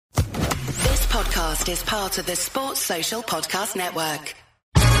podcast is part of the Sports Social Podcast Network.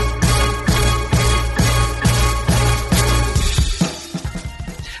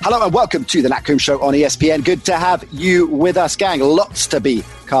 Hello and welcome to the Nat Coombs Show on ESPN. Good to have you with us, gang. Lots to be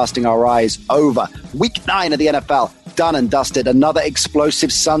casting our eyes over. Week 9 of the NFL, done and dusted. Another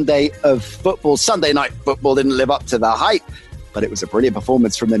explosive Sunday of football. Sunday night football didn't live up to the hype, but it was a brilliant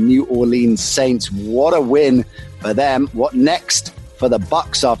performance from the New Orleans Saints. What a win for them. What next for the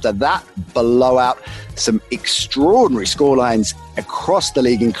Bucs after that blowout? Some extraordinary scorelines across the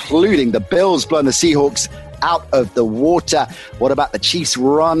league, including the Bills blowing the Seahawks out of the water. What about the Chiefs'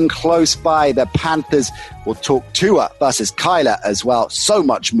 run close by the Panthers? We'll talk Tua versus Kyler as well. So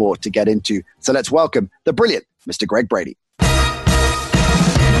much more to get into. So let's welcome the brilliant Mr. Greg Brady.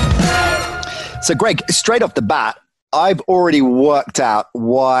 So Greg, straight off the bat, I've already worked out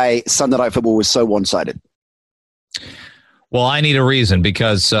why Sunday Night Football was so one-sided. Well, I need a reason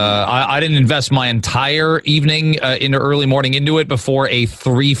because I didn't invest my entire evening into early morning into it before a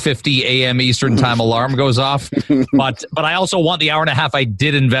 3:50 a.m. Eastern time alarm goes off. But I also want the hour and a half I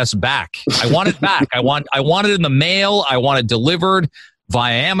did invest back. I want it back. I want it in the mail. I want it delivered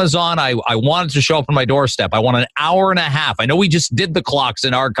via Amazon. I want it to show up on my doorstep. I want an hour and a half. I know we just did the clocks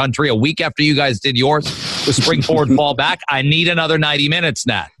in our country a week after you guys did yours with spring forward, fall back. I need another 90 minutes,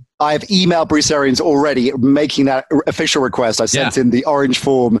 Nat. I've emailed Bruce Arians already making that official request. I sent in the orange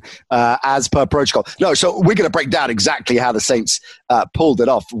form as per protocol. No, so we're going to break down exactly how the Saints pulled it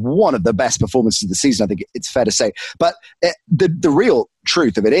off. One of the best performances of the season, I think it's fair to say. But the real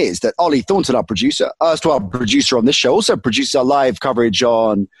truth of it is that Ollie Thornton, our producer, erstwhile producer on this show, also produces our live coverage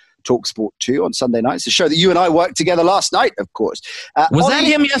on TalkSport 2 on Sunday nights, the show that you and I worked together last night, of course. Was that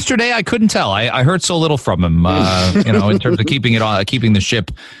him yesterday? I couldn't tell. I heard so little from him, in terms of keeping it on, keeping the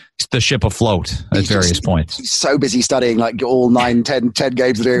ship afloat at various points. He's so busy studying like all 9, 10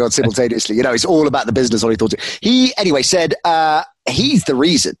 games are going on simultaneously. It's all about the business, Ollie Thornton. He, anyway, said he's the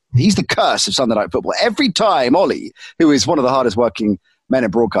reason. He's the curse of Sunday Night Football. Every time Ollie, who is one of the hardest working men in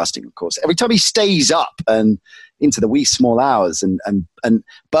broadcasting, of course, every time he stays up and into the wee small hours and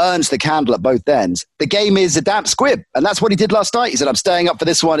burns the candle at both ends, the game is a damp squib. And that's what he did last night. He said, I'm staying up for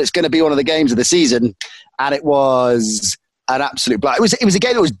this one. It's going to be one of the games of the season. And it was an absolute blow. It was a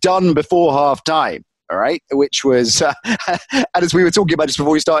game that was done before half time. All right, which was, and as we were talking about just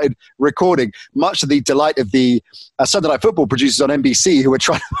before we started recording, much of the delight of the Sunday Night Football producers on NBC, who were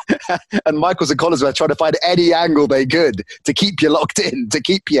trying, and Michaels and Collins were trying to find any angle they could to keep you locked in, to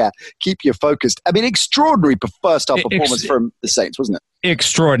keep you focused. I mean, extraordinary first half performance from the Saints, wasn't it?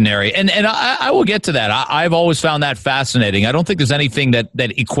 Extraordinary. And I will get to that. I've always found that fascinating. I don't think there's anything that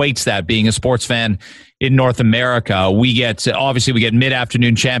equates that, being a sports fan in North America. We get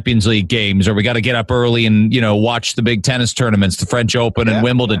mid-afternoon Champions League games, or we got to get up early and, watch the big tennis tournaments, the French Open and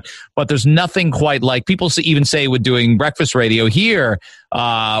Wimbledon. But there's nothing quite like, people even say with doing breakfast radio here,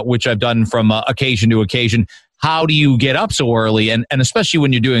 which I've done from occasion to occasion, how do you get up so early? And especially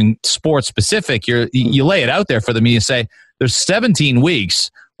when you're doing sports specific, you lay it out there for them. You say there's 17 weeks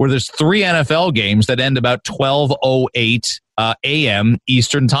where there's 3 NFL games that end about 12:08 a.m.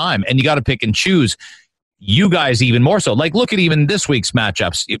 Eastern time. And you got to pick and choose. You guys even more so. Like, look at even this week's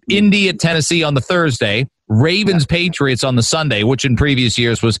matchups. Indy at Tennessee on the Thursday, Ravens Patriots on the Sunday, which in previous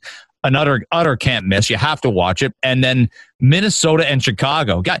years was an utter can't miss. You have to watch it. And then Minnesota and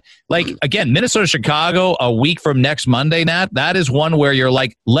Chicago. Again, Minnesota-Chicago a week from next Monday, Nat, that is one where you're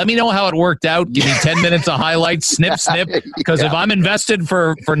like, let me know how it worked out. Give me 10 minutes of highlights, snip. Because if I'm invested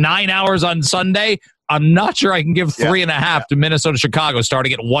for 9 hours on Sunday, I'm not sure I can give 3.5 to Minnesota-Chicago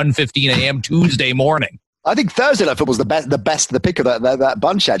starting at 1:15 a.m. Tuesday morning. I think Thursday Night Football is the best of the pick of that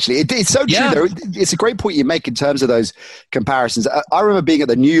bunch, actually. It's so true, though. It's a great point you make in terms of those comparisons. I remember being at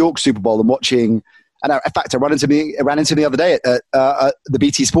the New York Super Bowl and watching, and in fact, I ran into him the other day at the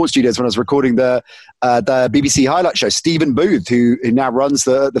BT Sports Studios when I was recording the BBC highlight show. Stephen Booth, who now runs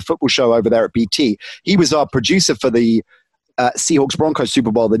the football show over there at BT, he was our producer for the Seahawks-Broncos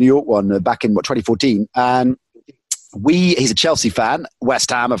Super Bowl, the New York one, back in 2014. And he's a Chelsea fan, West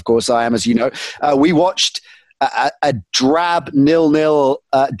Ham, of course, I am, as you know. We watched a drab 0-0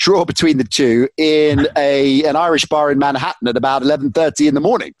 draw between the two in an Irish bar in Manhattan at about 11:30 in the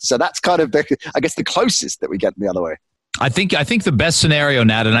morning. So that's kind of the closest that we get the other way. I think the best scenario,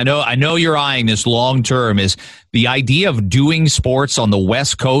 Nat, and I know you're eyeing this long term, is the idea of doing sports on the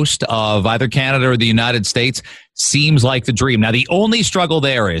West Coast of either Canada or the United States, seems like the dream. Now, the only struggle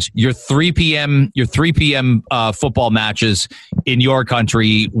there is your 3 p.m. Football matches in your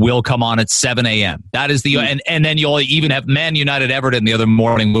country will come on at 7 a.m. That is and then you'll even have Man United Everton the other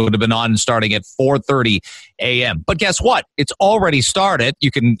morning would have been on starting at 4:30 a.m. But guess what? It's already started.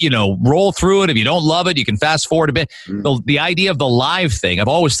 You can, roll through it. If you don't love it, you can fast forward a bit. The idea of the live thing, I've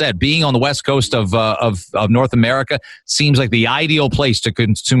always said, being on the west coast of North America seems like the ideal place to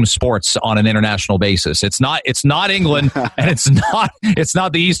consume sports on an international basis. It's not England, and it's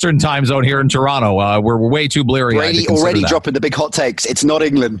not the Eastern time zone here in Toronto. We're way too bleary. Brady already dropping the big hot takes. It's not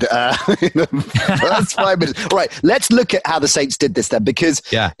England. That's 5 minutes. All right, let's look at how the Saints did this then, because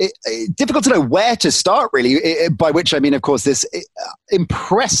it's difficult to know where to start, really, by which I mean, of course, this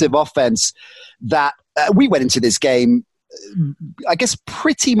impressive offense that we went into this game, I guess,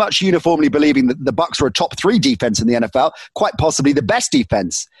 pretty much uniformly believing that the Bucs were a top 3 defense in the NFL, quite possibly the best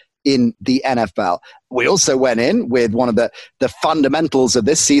defense in the NFL. We also went in with one of the fundamentals of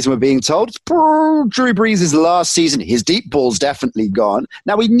this season, we're being told, Drew Brees' last season, his deep ball's definitely gone.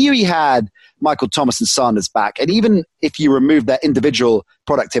 Now, we knew he had Michael Thomas and Sanders back, and even if you remove their individual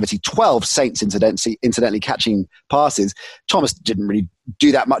productivity, 12 Saints incidentally catching passes, Thomas didn't really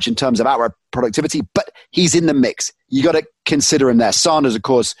do that much in terms of outright productivity, but he's in the mix. You got to consider him there. Sanders, of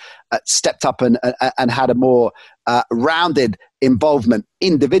course, stepped up and had a more rounded involvement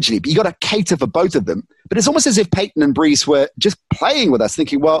individually, but you got to cater for both of them. But it's almost as if Peyton and Brees were just playing with us,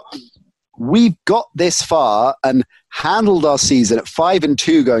 thinking, well, we've got this far and handled our season at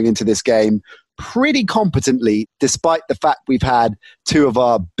 5-2 going into this game pretty competently, despite the fact we've had 2 of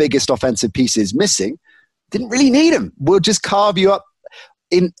our biggest offensive pieces missing. Didn't really need them. We'll just carve you up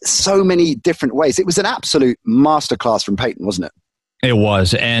in so many different ways. It was an absolute masterclass from Peyton, wasn't it? It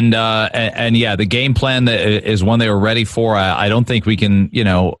was, and yeah, the game plan is one they were ready for. I don't think we can,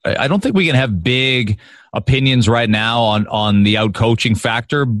 I don't think we can have big opinions right now on the out-coaching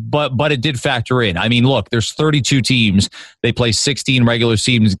factor, but it did factor in. I mean, look, there's 32 teams. They play 16 regular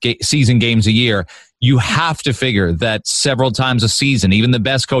season games a year. You have to figure that several times a season, even the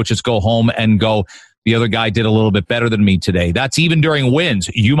best coaches go home and go, the other guy did a little bit better than me today. That's even during wins.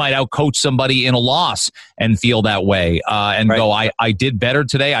 You might outcoach somebody in a loss and feel that way go, I did better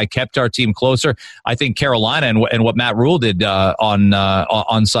today. I kept our team closer. I think Carolina and what Matt Rule did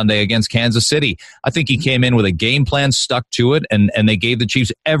on Sunday against Kansas City, I think he came in with a game plan, stuck to it, and they gave the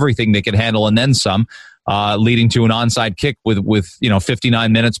Chiefs everything they could handle and then some, leading to an onside kick with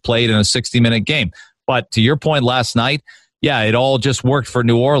 59 minutes played in a 60-minute game. But to your point last night, yeah, it all just worked for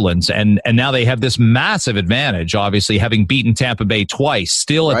New Orleans, and now they have this massive advantage, obviously, having beaten Tampa Bay twice.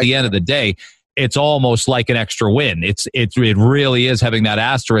 Still, at the end of the day, it's almost like an extra win. It really is having that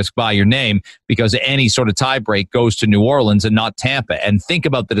asterisk by your name, because any sort of tie break goes to New Orleans and not Tampa. And think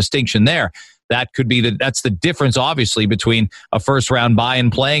about the distinction there. That's the difference, obviously, between a first-round bye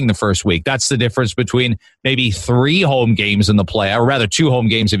and playing the first week. That's the difference between maybe 3 home games in the play, or rather 2 home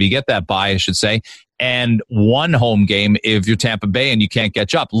games if you get that bye, I should say, and 1 home game if you're Tampa Bay and you can't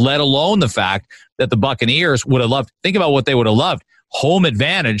catch up, let alone the fact that the Buccaneers would have loved. Think about what they would have loved. Home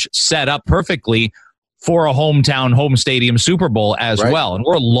advantage set up perfectly for a home stadium Super Bowl as well. And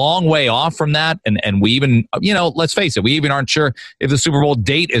we're a long way off from that. And we even, let's face it, we even aren't sure if the Super Bowl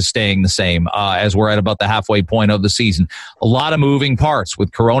date is staying the same as we're at about the halfway point of the season. A lot of moving parts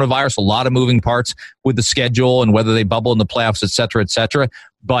with coronavirus, a lot of moving parts with the schedule and whether they bubble in the playoffs, et cetera, et cetera.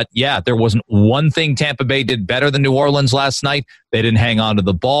 But yeah, there wasn't one thing Tampa Bay did better than New Orleans last night. They didn't hang on to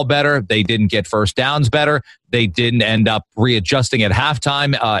the ball better. They didn't get first downs better. They didn't end up readjusting at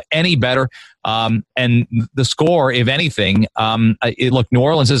halftime any better. And the score, if anything, look, New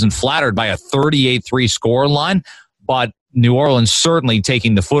Orleans isn't flattered by a 38-3 score line, but New Orleans certainly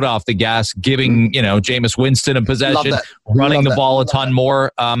taking the foot off the gas, giving, Jameis Winston a possession, running the ball a ton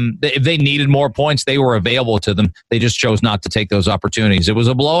more. If they needed more points, they were available to them. They just chose not to take those opportunities. It was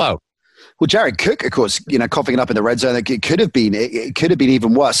a blowout. Well, Jared Cook, of course, coughing it up in the red zone. It could have been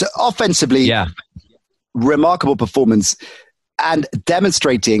even worse. So offensively, remarkable performance and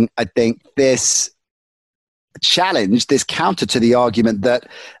demonstrating, I think, this challenge, this counter to the argument that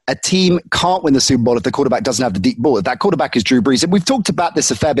a team can't win the Super Bowl if the quarterback doesn't have the deep ball. If that quarterback is Drew Brees. And we've talked about this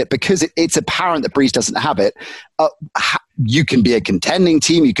a fair bit because it's apparent that Brees doesn't have it. You can be a contending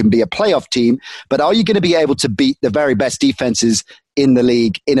team, you can be a playoff team, but are you going to be able to beat the very best defenses in the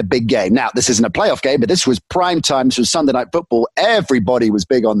league in a big game? Now, this isn't a playoff game, but this was prime time. This was Sunday Night Football. Everybody was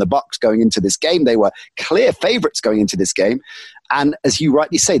big on the Bucs going into this game. They were clear favorites going into this game. And as you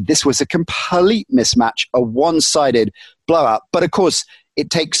rightly say, this was a complete mismatch, a one-sided blowout. But of course, it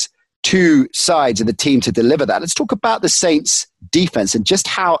takes 2 sides of the team to deliver that. Let's talk about the Saints' defense and just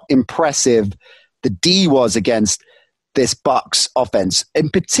how impressive the D was against this Bucs offense, in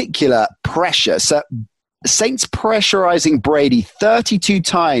particular pressure. So Saints pressurizing Brady 32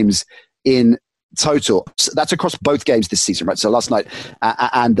 times in total. So that's across both games this season, right? So last night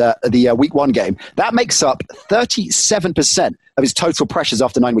and the week 1 game. That makes up 37% of his total pressures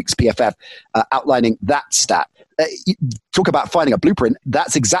after 9 weeks, PFF outlining that stat. Talk about finding a blueprint.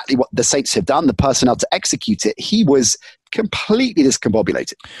 That's exactly what the Saints have done, the personnel to execute it. He was completely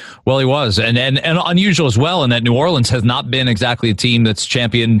discombobulated. Well, he was, and unusual as well in that New Orleans has not been exactly a team that's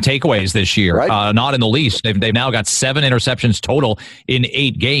championed takeaways this year. Right. Not in the least. They've now got 7 interceptions total in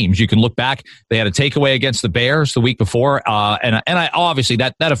 8 games. You can look back. They had a takeaway against the Bears the week before, and I obviously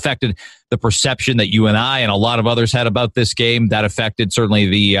that affected the perception that you and I and a lot of others had about this game. That affected certainly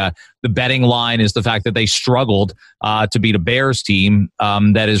the betting line is the fact that they struggled to beat a Bears team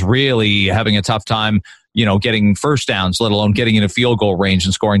that is really having a tough time, getting first downs, let alone getting into field goal range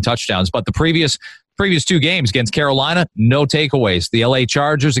and scoring touchdowns. But the previous 2 games against Carolina, no takeaways. The LA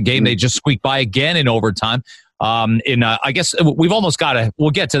Chargers, a game they just squeaked by again in overtime. I guess we've almost got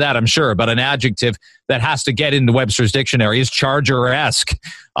we'll get to that, I'm sure, but an adjective that has to get into Webster's dictionary is Charger-esque,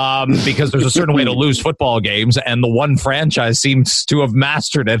 because there's a certain way to lose football games, and the one franchise seems to have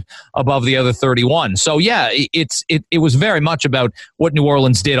mastered it above the other 31. So yeah, it was very much about what New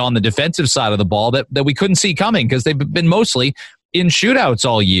Orleans did on the defensive side of the ball that we couldn't see coming, because they've been mostly in shootouts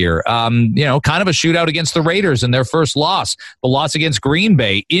all year. Kind of a shootout against the Raiders in their first loss. The loss against Green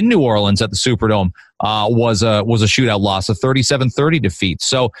Bay in New Orleans at the Superdome was a shootout loss, a 37-30 defeat.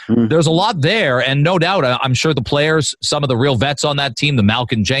 So there's a lot there, and no doubt, I'm sure the players, some of the real vets on that team, the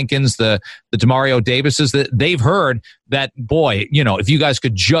Malcolm Jenkins, the Demario Davises, that they've heard that, boy, if you guys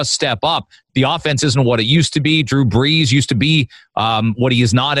could just step up. The offense isn't what it used to be. Drew Brees used to be what he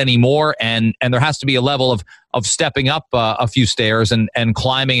is not anymore, and there has to be a level of stepping up a few stairs and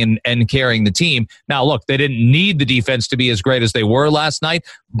climbing and carrying the team. Now, look, they didn't need the defense to be as great as they were last night,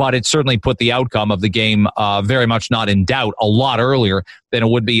 but it certainly put the outcome of the game very much not in doubt a lot earlier than it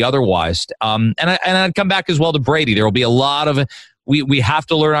would be otherwise. And I'd come back as well to Brady. There will be a lot of we have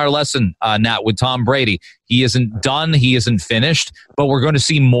to learn our lesson, Nat, with Tom Brady. He isn't done. He isn't finished, but we're going to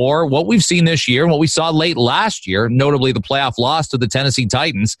see more. What we've seen this year and what we saw late last year, notably the playoff loss to the Tennessee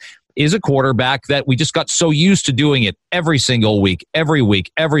Titans, is a quarterback that we just got so used to doing it every single week,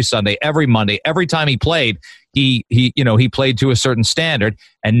 every Sunday, every Monday, every time he played. He played to a certain standard,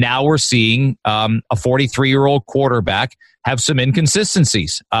 and now we're seeing a 43-year-old quarterback have some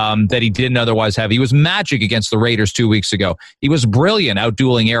inconsistencies that he didn't otherwise have. He was magic against the Raiders 2 weeks ago. He was brilliant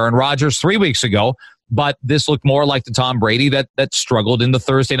outdueling Aaron Rodgers 3 weeks ago, but this looked more like the Tom Brady that struggled in the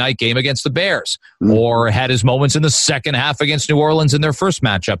Thursday night game against the Bears or had his moments in the second half against New Orleans in their first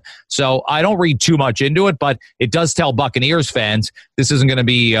matchup. So I don't read too much into it, but it does tell Buccaneers fans this isn't going to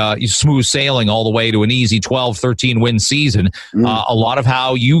be smooth sailing all the way to an easy 12, 13-win season. A lot of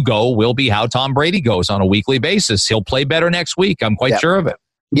how you go will be how Tom Brady goes on a weekly basis. He'll play better next week. I'm quite sure of it.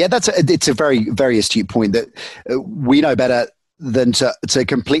 Yeah, it's a very, very astute point that we know better than to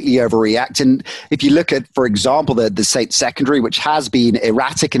completely overreact. And if you look at, for example, the Saints secondary, which has been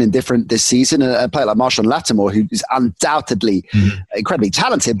erratic and indifferent this season, a player like Marshawn Lattimore, who is undoubtedly incredibly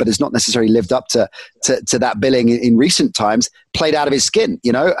talented, but has not necessarily lived up to that billing in recent times, played out of his skin,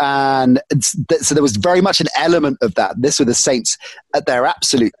 and so there was very much an element of that. This were the Saints at their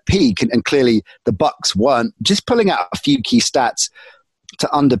absolute peak, and clearly the Bucs weren't. Just pulling out a few key stats to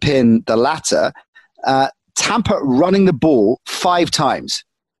underpin the latter. Tampa running the ball 5 times.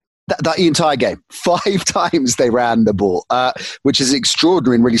 That entire game. 5 times they ran the ball, which is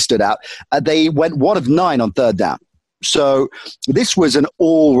extraordinary and really stood out. They went 1 of 9 on third down. So this was an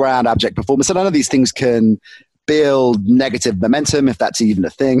all-round abject performance. And I know these things can build negative momentum, if that's even a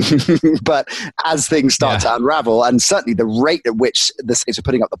thing. But as things start to unravel, and certainly the rate at which the Saints are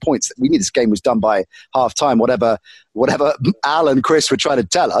putting up the points, we knew this game was done by halftime, whatever Al and Chris were trying to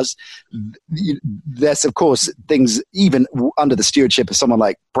tell us. There's, of course, things even under the stewardship of someone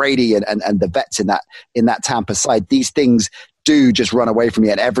like Brady and the vets in that Tampa side, these things do just run away from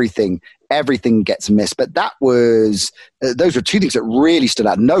you, and everything gets missed. But those were 2 things that really stood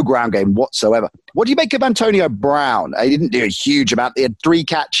out. No ground game whatsoever. What do you make of Antonio Brown? He didn't do a huge amount. He had 3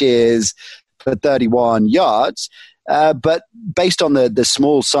 catches for 31 yards. But based on the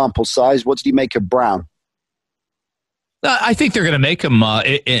small sample size, what did you make of Brown? I think they're going to make him an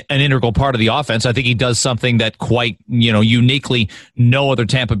integral part of the offense. I think he does something that quite, uniquely no other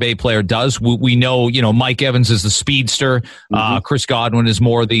Tampa Bay player does. We know, Mike Evans is the speedster. Chris Godwin is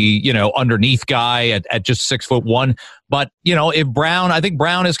more the, underneath guy at just 6'1". But, if Brown, I think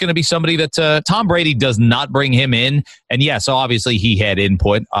Brown is going to be somebody that Tom Brady does not bring him in. And yes, obviously he had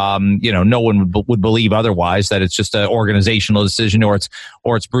input. No one would believe otherwise, that it's just an organizational decision or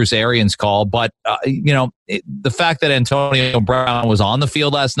it's Bruce Arians' call. But, the fact that Antonio Brown was on the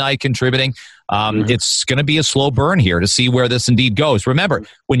field last night contributing, it's going to be a slow burn here to see where this indeed goes. Remember,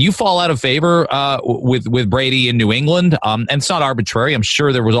 when you fall out of favor with Brady in New England, and it's not arbitrary. I'm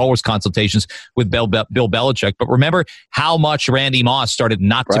sure there was always consultations with Bill Belichick. But remember how much Randy Moss started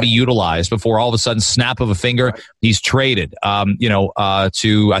not to be utilized before all of a sudden, snap of a finger, he's traded.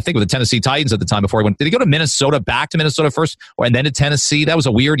 To I think with the Tennessee Titans at the time before he went. Did he go to Minnesota, back to Minnesota first, and then to Tennessee? That was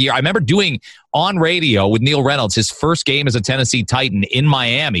a weird year. I remember doing on radio with Neil Reynolds his first game as a Tennessee Titan in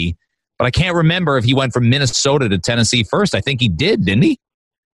Miami. But I can't remember if he went from Minnesota to Tennessee first. I think he did, didn't he?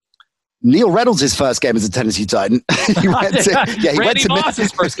 Neil Reynolds' first game as a Tennessee Titan. He went to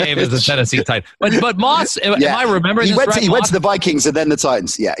Moss's first game as a Tennessee Titan. But Moss, am I remembering he this right? He went to the Vikings and then the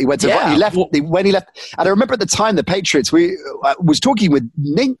Titans. Yeah, he went to he left when he left. And I remember at the time the Patriots. We was talking with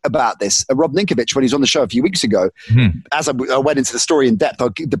Nink about this, Rob Ninkovich, when he was on the show a few weeks ago. As I went into the story in depth, I'll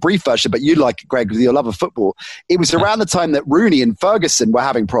give the brief version, but you like it, Greg, with your love of football. It was around the time that Rooney and Ferguson were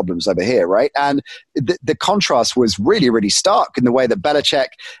having problems over here, right? And the contrast was really, really stark in the way that Belichick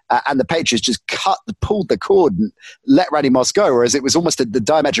and the Patriots just pulled the cord and let Randy Moss go, whereas it was almost the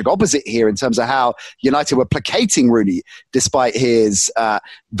diametric opposite here in terms of how United were placating Rooney despite his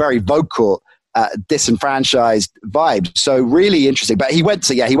very vocal disenfranchised vibe. So really interesting. But he went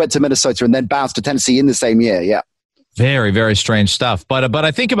to Minnesota and then bounced to Tennessee in the same year. Yeah. Very, very strange stuff. But I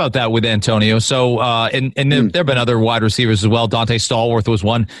think about that with Antonio. So, and there have been other wide receivers as well. Dante Stallworth was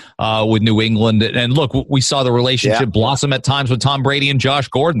one with New England. And look, we saw the relationship blossom at times with Tom Brady and Josh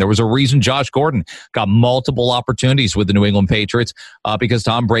Gordon. There was a reason Josh Gordon got multiple opportunities with the New England Patriots because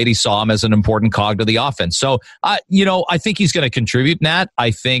Tom Brady saw him as an important cog to the offense. So, I think he's going to contribute, Nat. I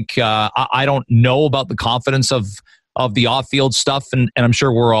think I don't know about the confidence of the off-field stuff, and I'm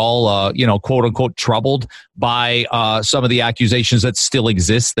sure we're all, quote-unquote troubled by some of the accusations that still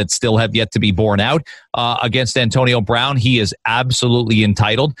exist, that still have yet to be borne out against Antonio Brown. He is absolutely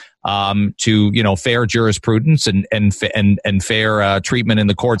entitled to, fair jurisprudence and fair treatment in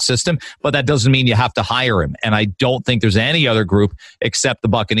the court system, but that doesn't mean you have to hire him. And I don't think there's any other group except the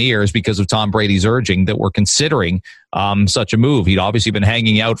Buccaneers, because of Tom Brady's urging, that were considering such a move. He'd obviously been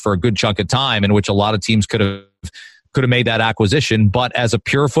hanging out for a good chunk of time in which a lot of teams could have made that acquisition. But as a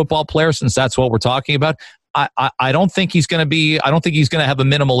pure football player, since that's what we're talking about, I don't think he's going to have a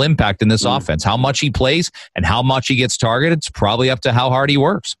minimal impact in this offense. How much he plays and how much he gets targeted, it's probably up to how hard he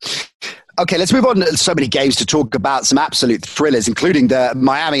works. Okay, let's move on. So many games to talk about, some absolute thrillers, including the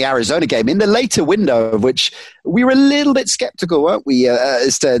Miami-Arizona game in the later window, of which we were a little bit skeptical, weren't we,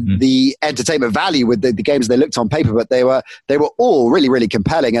 as to the entertainment value with the games they looked on paper, but they were all really, really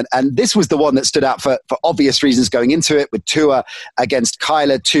compelling. And this was the one that stood out for obvious reasons going into it, with Tua against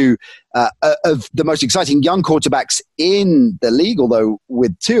Kyler, two of the most exciting young quarterbacks in the league, although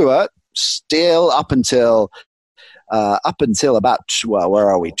with Tua still up until about,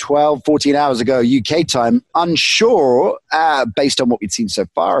 14 hours ago, UK time, unsure, based on what we'd seen so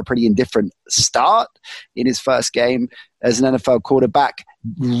far, a pretty indifferent start in his first game as an NFL quarterback.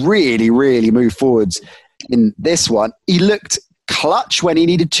 Really, really moved forwards in this one. He looked clutch when he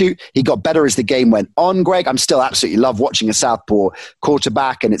needed to. He got better as the game went on, Greg. I'm still absolutely love watching a southpaw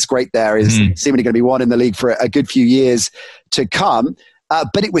quarterback, and it's great there is seemingly going to be one in the league for a good few years to come.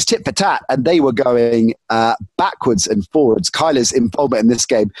 But it was tit for tat, and they were going backwards and forwards. Kyler's involvement in this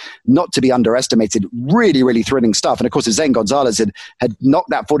game, not to be underestimated. Really, really thrilling stuff. And of course, if Zane Gonzalez had knocked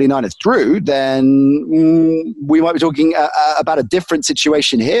that 49ers through, then we might be talking about a different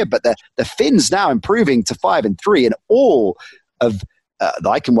situation here. But the Finns now improving to 5-3, and all of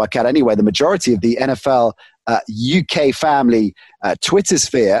I can work out anyway, the majority of the NFL UK family Twitter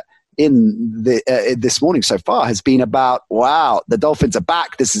sphere in this morning so far has been about, wow, the Dolphins are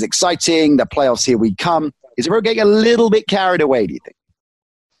back. This is exciting. The playoffs, here we come. Is everyone getting a little bit carried away, do you think?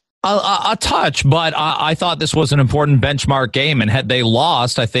 A touch, but I thought this was an important benchmark game. And had they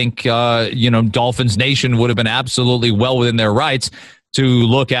lost, I think, Dolphins Nation would have been absolutely well within their rights to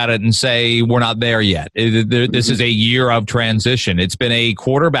look at it and say, we're not there yet. This is a year of transition. It's been a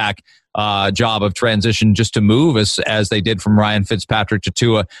quarterback job of transition just to move as they did from Ryan Fitzpatrick to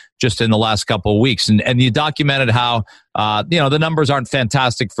Tua just in the last couple of weeks. And you documented how, the numbers aren't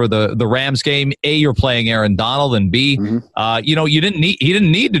fantastic for the Rams game. A, you're playing Aaron Donald, and B, he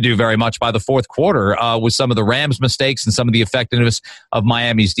didn't need to do very much by the fourth quarter with some of the Rams mistakes and some of the effectiveness of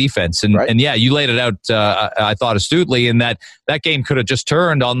Miami's defense. And yeah, you laid it out, I thought, astutely, in that game could have just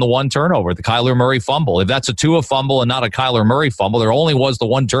turned on the one turnover, the Kyler Murray fumble. If that's a Tua fumble and not a Kyler Murray fumble, there only was the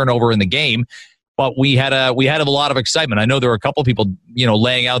one turnover in the game. But we had a lot of excitement. I know there were a couple of people,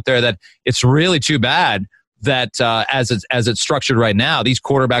 laying out there that it's really too bad that as it's structured right now, these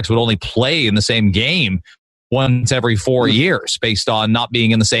quarterbacks would only play in the same game once every 4 years, based on not being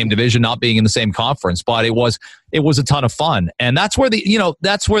in the same division, not being in the same conference. But it was a ton of fun, and that's where the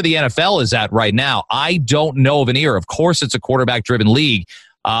NFL is at right now. I don't know of an era. Of course, it's a quarterback-driven league.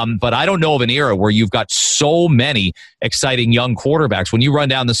 But I don't know of an era where you've got so many exciting young quarterbacks. When you run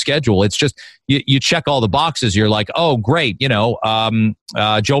down the schedule, it's just you check all the boxes. You're like, oh, great,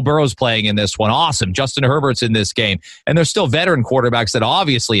 Joe Burrow's playing in this one. Awesome. Justin Herbert's in this game. And there's still veteran quarterbacks that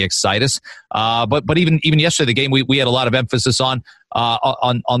obviously excite us. But even yesterday, the game we had a lot of emphasis on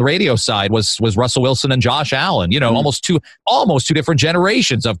the radio side was Russell Wilson and Josh Allen. Almost two different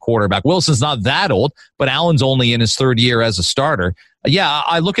generations of quarterback. Wilson's not that old, but Allen's only in his third year as a starter. Yeah,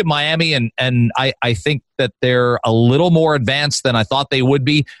 I look at Miami and I think that they're a little more advanced than I thought they would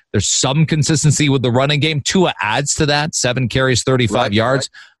be. There's some consistency with the running game. Tua adds to that. 7 carries, 35 yards.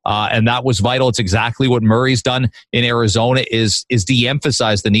 And that was vital. It's exactly what Murray's done in Arizona is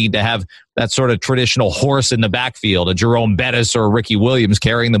de-emphasize the need to have that sort of traditional horse in the backfield, a Jerome Bettis or a Ricky Williams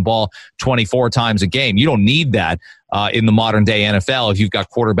carrying the ball 24 times a game. You don't need that in the modern day NFL if you've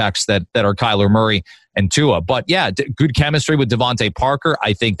got quarterbacks that are Kyler Murray and Tua. But yeah, good chemistry with Devontae Parker.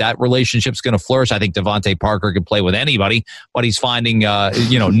 I think that relationship's going to flourish. I think Devontae Parker can play with anybody, but he's finding,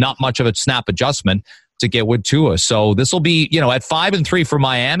 not much of a snap adjustment to get with Tua. So this will be, at 5-3 for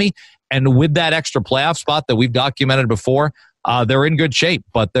Miami. And with that extra playoff spot that we've documented before, they're in good shape.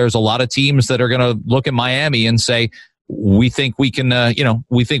 But there's a lot of teams that are going to look at Miami and say, we think we can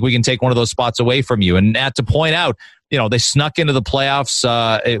take one of those spots away from you. And to point out, they snuck into the playoffs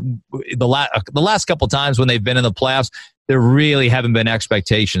the last couple of times when they've been in the playoffs. There really haven't been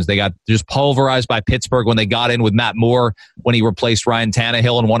expectations. They got just pulverized by Pittsburgh when they got in with Matt Moore when he replaced Ryan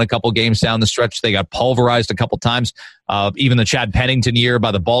Tannehill and won a couple games down the stretch. They got pulverized a couple times. Even the Chad Pennington year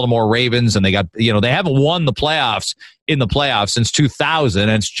by the Baltimore Ravens, and they got they haven't won the playoffs since 2000.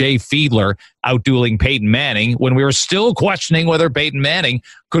 And it's Jay Fiedler outdueling Peyton Manning when we were still questioning whether Peyton Manning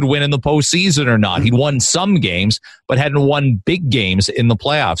could win in the postseason or not. He'd won some games, but hadn't won big games in the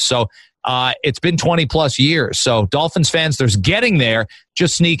playoffs. So it's been 20 plus years. So Dolphins fans, there's getting there,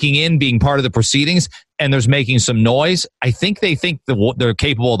 just sneaking in, being part of the proceedings, and there's making some noise. I think they think they're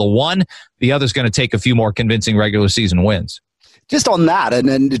capable of the one. The other's going to take a few more convincing regular season wins. Just on that,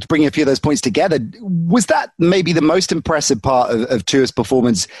 and to bring a few of those points together, was that maybe the most impressive part of Tua's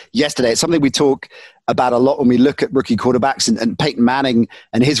performance yesterday? It's something we talk about a lot when we look at rookie quarterbacks, and Peyton Manning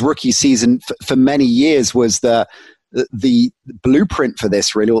and his rookie season for many years was the blueprint for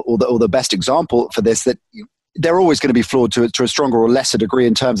this, really, or the best example for this, that they're always going to be flawed to a stronger or lesser degree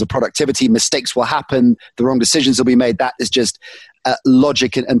in terms of productivity. Mistakes will happen. The wrong decisions will be made. That is just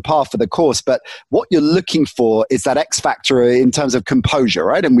logic and par for the course. But what you're looking for is that X factor in terms of composure,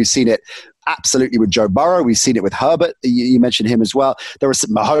 right? And we've seen it absolutely with Joe Burrow. We've seen it with Herbert. You mentioned him as well. There are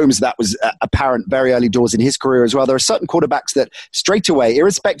some Mahomes that was apparent very early doors in his career as well. There are certain quarterbacks that straight away,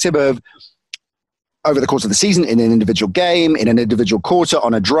 irrespective of over the course of the season, in an individual game, in an individual quarter,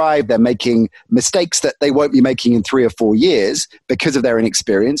 on a drive, they're making mistakes that they won't be making in 3 or 4 years because of their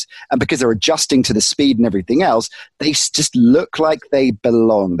inexperience and because they're adjusting to the speed and everything else. They just look like they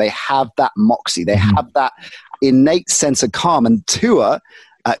belong. They have that moxie. They have that innate sense of calm. And Tua,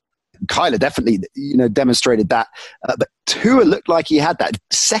 Kyler definitely, demonstrated that. But Tua looked like he had that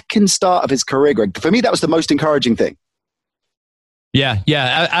second start of his career, Greg. For me, that was the most encouraging thing. Yeah,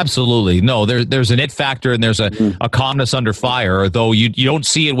 absolutely. No, there's an it factor and there's a calmness under fire, though you don't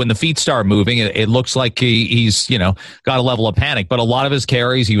see it when the feet start moving. It looks like he's got a level of panic, but a lot of his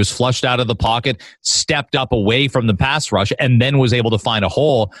carries, he was flushed out of the pocket, stepped up away from the pass rush, and then was able to find a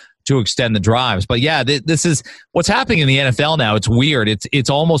hole to extend the drives. But yeah, this is what's happening in the NFL now. It's weird. It's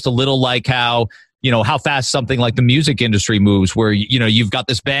almost a little like how fast something like the music industry moves, where, you've got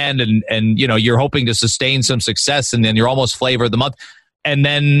this band and you're hoping to sustain some success, and then you're almost flavor of the month. And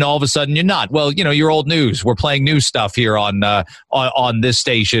then all of a sudden you're not. Well, you're old news. We're playing new stuff here on this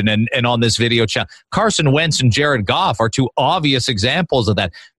station and on this video channel. Carson Wentz and Jared Goff are two obvious examples of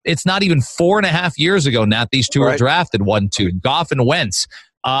that. It's not even 4.5 years ago, Nat, these two were drafted 1-2, Goff and Wentz.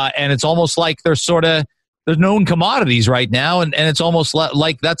 And it's almost like they're sort of, they're known commodities right now, and it's almost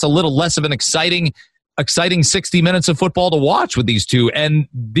like that's a little less of an exciting 60 minutes of football to watch with these two. And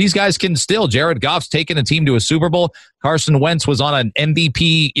these guys can still. Jared Goff's taken a team to a Super Bowl. Carson Wentz was on an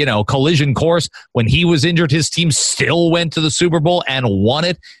MVP, collision course. When he was injured, his team still went to the Super Bowl and won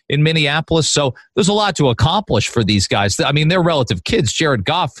it in Minneapolis. So there's a lot to accomplish for these guys. I mean, they're relative kids. Jared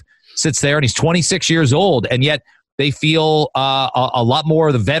Goff sits there and he's 26 years old, and yet they feel a lot more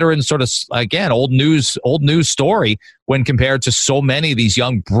of the veteran sort of, again, old news story when compared to so many of these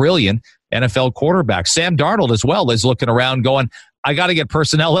young, brilliant NFL quarterbacks. Sam Darnold as well is looking around going, I got to get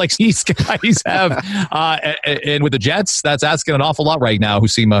personnel like these guys have. And with the Jets, that's asking an awful lot right now, who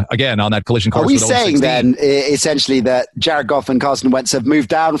seem, again, on that collision course. Are we saying then, essentially, that Jared Goff and Carson Wentz have moved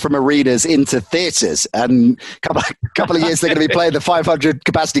down from arenas into theatres, and a couple of years they're going to be playing the 500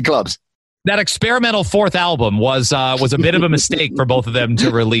 capacity clubs? That experimental fourth album was a bit of a mistake for both of them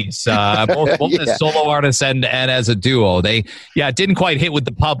to release, both as solo artists and as a duo. It didn't quite hit with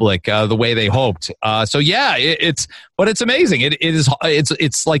the public the way they hoped. But it's amazing.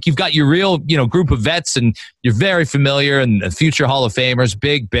 It's like you've got your real group of vets, and you're very familiar, and the future Hall of Famers,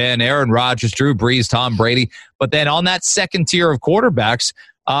 Big Ben, Aaron Rodgers, Drew Brees, Tom Brady. But then on that second tier of quarterbacks,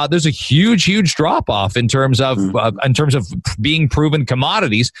 there's a huge drop off in terms of being proven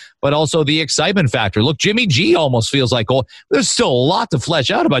commodities, but also the excitement factor. Look, Jimmy G almost feels like there's still a lot to flesh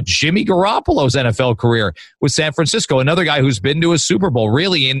out about Jimmy Garoppolo's NFL career with San Francisco. Another guy who's been to a Super Bowl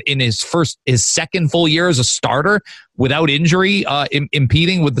really in his second full year as a starter without injury,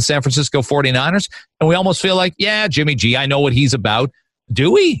 impeding with the San Francisco 49ers. And we almost feel like, yeah, Jimmy G, I know what he's about.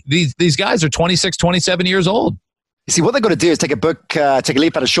 Do we? These guys are 26, 27 years old. You see, what they've got to do is take a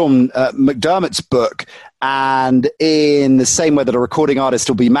leaf out of Sean McDermott's book, and in the same way that a recording artist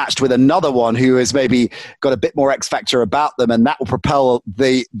will be matched with another one who has maybe got a bit more X factor about them, and that will propel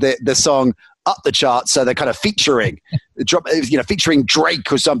the song up the charts. So they're kind of featuring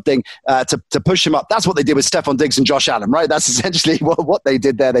Drake or something to push him up. That's what they did with Stephon Diggs and Josh Allen, right? That's essentially what they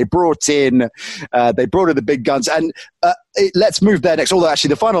did there. They brought in the big guns, and let's move there next. Although actually,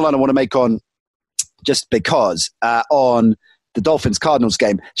 the final line I want to make on the Dolphins-Cardinals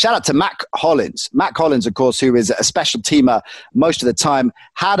game. Shout out to Mac Hollins. Mac Hollins, of course, who is a special teamer most of the time,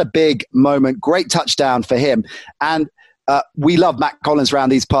 had a big moment. Great touchdown for him. And we love Mac Hollins around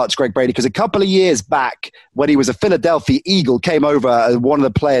these parts, Greg Brady, because a couple of years back when he was a Philadelphia Eagle, came over, one of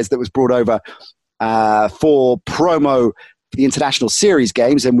the players that was brought over for promo the International Series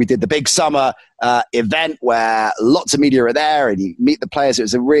games, and we did the big summer event where lots of media are there and you meet the players. It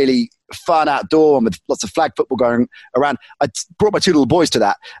was a really fun outdoor and with lots of flag football going around. I brought my two little boys to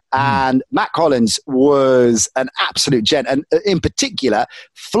that, and Matt Collins was an absolute gent, and in particular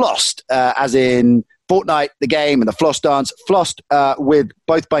flossed, as in Fortnite, the game, and the floss dance, flossed with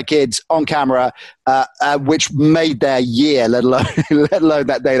both my kids on camera, which made their year, let alone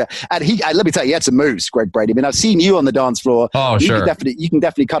that day. And let me tell you, he had some moves, Greg Brady. I mean, I've seen you on the dance floor. Oh, you sure. You can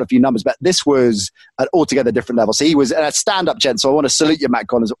definitely cut a few numbers, but this was an altogether different level. So he was a stand-up gent. So I want to salute you, Matt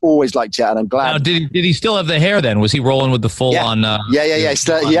Collins. Always liked you, and I'm glad. Now, did he still have the hair then? Was he rolling with the full-on? Yeah.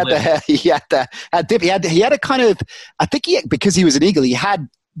 He had the hair. He had a kind of. I think because he was an Eagle, he had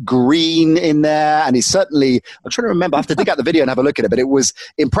green in there, and he's certainly, I'm trying to remember, I have to dig out the video and have a look at it, but it was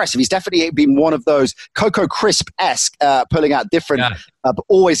impressive. He's definitely been one of those Coco Crisp-esque pulling out different but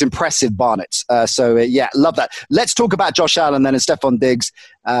always impressive bonnets. Love that. Let's talk about Josh Allen then and Stephon Diggs,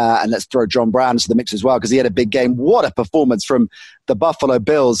 and let's throw John Brown into the mix as well, because he had a big game. What a performance from the Buffalo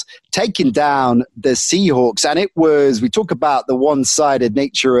Bills, taking down the Seahawks. And it was, we talk about the one-sided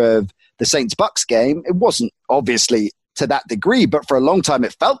nature of the Saints-Bucks game. It wasn't obviously to that degree, but for a long time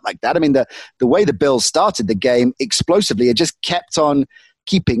it felt like that. I mean, the way the Bills started the game explosively, it just kept on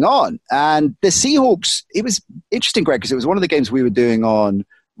keeping on. And the Seahawks, it was interesting, Greg, because it was one of the games we were doing on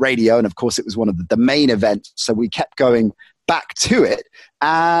radio, and of course it was one of the main events, so we kept going back to it.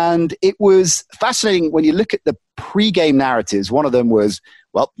 And it was fascinating when you look at the pre-game narratives. One of them was,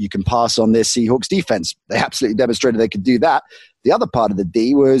 well, you can pass on this Seahawks defense. They absolutely demonstrated they could do that. The other part of the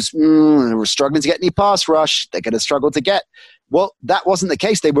D was, we're struggling to get any pass rush. They're going to struggle to get. Well, that wasn't the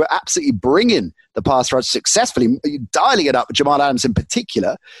case. They were absolutely bringing the pass rush successfully, dialing it up with Jamal Adams in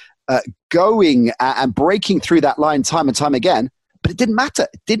particular, going and breaking through that line time and time again. But it didn't matter.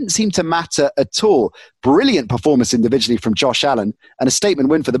 It didn't seem to matter at all. Brilliant performance individually from Josh Allen, and a statement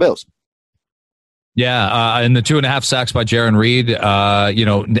win for the Bills. Yeah, and the 2.5 sacks by Jaron Reed,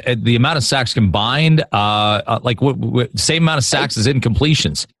 the amount of sacks combined, same amount of sacks as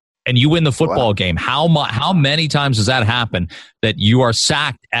incompletions. and you win the football game. How many times does that happen that you are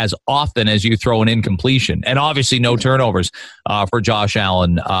sacked as often as you throw an incompletion? And obviously no turnovers for Josh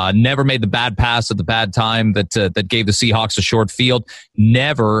Allen. Never made the bad pass at the bad time that gave the Seahawks a short field.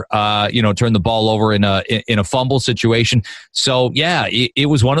 Never turned the ball over in a fumble situation. So yeah, it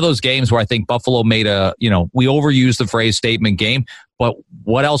was one of those games where I think Buffalo made we overused the phrase statement game. But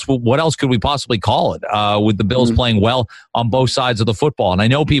what else could we possibly call it with the Bills playing well on both sides of the football? And I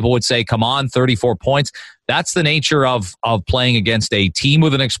know people would say, come on, 34 points. That's the nature of playing against a team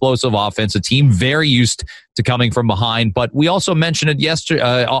with an explosive offense, a team very used to coming from behind. But we also mentioned it yesterday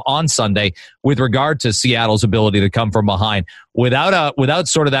on Sunday with regard to Seattle's ability to come from behind without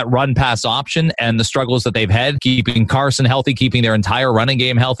sort of that run pass option and the struggles that they've had, keeping Carson healthy, keeping their entire running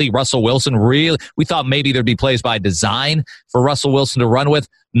game healthy. Russell Wilson, we thought maybe there'd be plays by design for Russell Wilson to run with.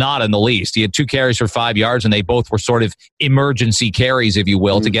 Not in the least. He had 2 carries for 5 yards, and they both were sort of emergency carries, if you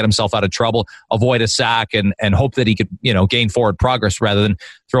will, to get himself out of trouble, avoid a sack, and hope that he could, gain forward progress rather than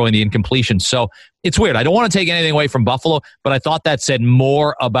throwing the incompletion. So it's weird. I don't want to take anything away from Buffalo, but I thought that said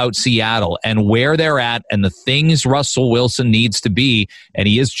more about Seattle and where they're at and the things Russell Wilson needs to be. And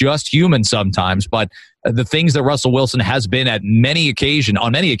he is just human sometimes, but the things that Russell Wilson has been on many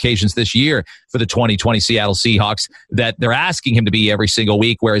occasions this year for the 2020 Seattle Seahawks that they're asking him to be every single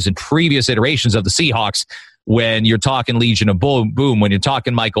week, whereas in previous iterations of the Seahawks, when you're talking Legion of Boom, when you're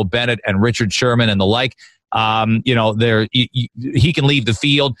talking Michael Bennett and Richard Sherman and the like, he can leave the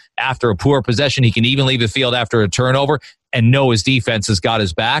field after a poor possession. He can even leave the field after a turnover and know his defense has got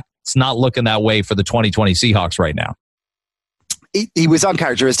his back. It's not looking that way for the 2020 Seahawks right now. He was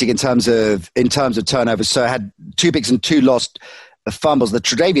uncharacteristic in terms of turnovers. So I had 2 picks and 2 lost fumbles. The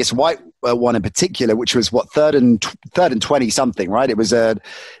Tre'Davious White one in particular, which was third and 20 something, right? It was a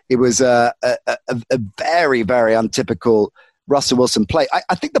very, very untypical Russell Wilson play.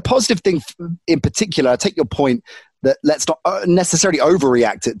 I think the positive thing in particular, I take your point that let's not necessarily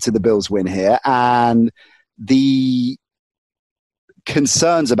overreact to the Bills win here, and the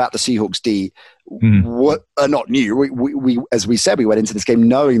concerns about the Seahawks D are not new. We, as we said, we went into this game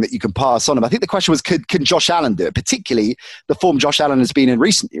knowing that you can pass on him. I think the question was, can Josh Allen do it? Particularly the form Josh Allen has been in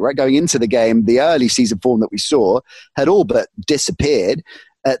recently, right? Going into the game, the early season form that we saw had all but disappeared.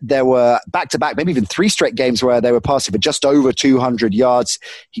 There were back-to-back, maybe even 3 straight games where they were passing for just over 200 yards.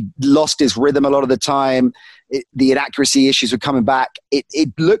 He lost his rhythm a lot of the time. The inaccuracy issues were coming back.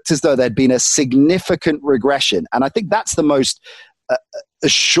 It looked as though there'd been a significant regression. And I think that's the most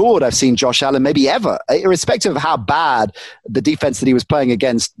assured I've seen Josh Allen maybe ever, irrespective of how bad the defense that he was playing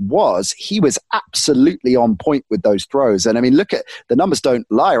against was. He was absolutely on point with those throws. And I mean, look at the numbers, don't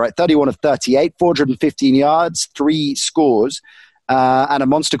lie, right? 31 of 38, 415 yards, 3 scores, and a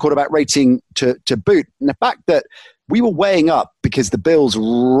monster quarterback rating to boot. And the fact that we were weighing up because the Bills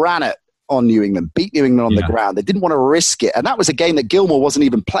ran it on New England, beat New England on the ground. They didn't want to risk it. And that was a game that Gilmore wasn't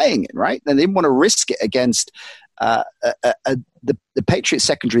even playing in, right? And they didn't want to risk it against the Patriots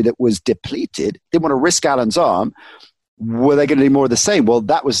secondary that was depleted. Didn't want to risk Allen's arm. Were they going to do more of the same? Well,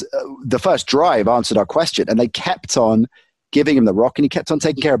 that was the first drive answered our question, and they kept on giving him the rock, and he kept on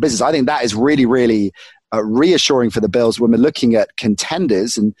taking care of business. I think that is really, really reassuring for the Bills when we're looking at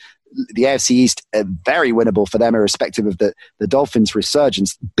contenders, and the AFC East, very winnable for them, irrespective of the Dolphins'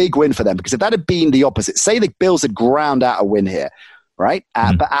 resurgence. Big win for them, because if that had been the opposite, say the Bills had ground out a win here, right?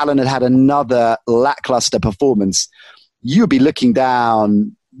 But Allen had another lackluster performance, you would be looking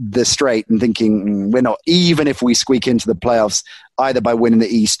down the straight and thinking, we're not, even if we squeak into the playoffs, either by winning the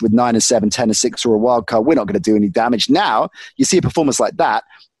East with 9-7, 10-6, or a wild card, we're not going to do any damage. Now, you see a performance like that,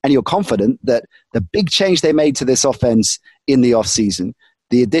 and you're confident that the big change they made to this offense in the offseason,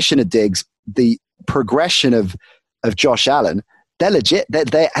 the addition of Diggs, the progression of Josh Allen, they're legit.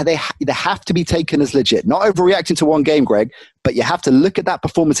 They have to be taken as legit. Not overreacting to one game, Greg, but you have to look at that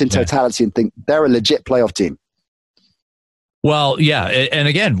performance in totality and think they're a legit playoff team. Well, yeah. And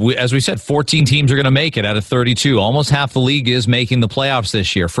again, as we said, 14 teams are going to make it out of 32. Almost half the league is making the playoffs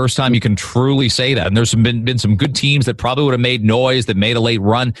this year. First time you can truly say that. And there's been some good teams that probably would have made noise, that made a late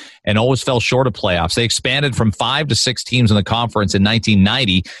run and always fell short of playoffs. They expanded from 5 to 6 teams in the conference in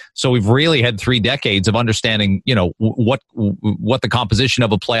 1990. So we've really had 3 decades of understanding, what the composition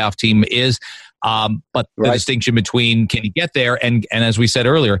of a playoff team is. But the distinction between can you get there and as we said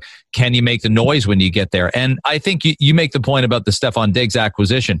earlier, can you make the noise when you get there? And I think you make the point about the Stephon Diggs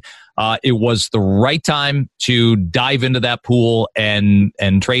acquisition. It was the right time to dive into that pool and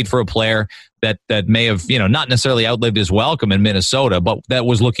trade for a player that may have, not necessarily outlived his welcome in Minnesota, but that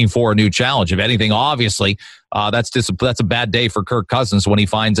was looking for a new challenge. If anything, obviously, that's a bad day for Kirk Cousins when he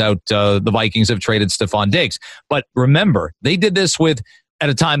finds out the Vikings have traded Stephon Diggs. But remember, they did this with at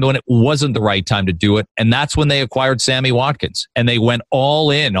a time when it wasn't the right time to do it. And that's when they acquired Sammy Watkins, and they went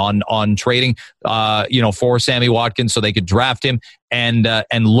all in on trading, for Sammy Watkins so they could draft him and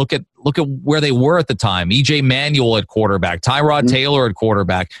look at where they were at the time. EJ Manuel at quarterback, Tyrod Taylor at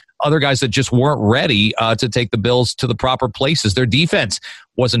quarterback, other guys that just weren't ready to take the Bills to the proper places. Their defense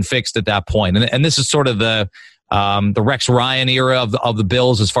wasn't fixed at that point. And this is sort of the Rex Ryan era of the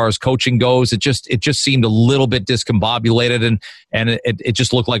Bills as far as coaching goes. It just seemed a little bit discombobulated, and it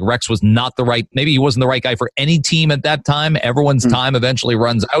just looked like Rex was not the right. Maybe he wasn't the right guy for any team at that time. Everyone's time eventually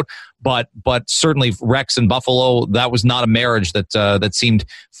runs out, but certainly Rex and Buffalo, that was not a marriage that seemed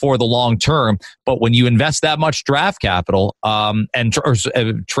for the long term. But when you invest that much draft capital and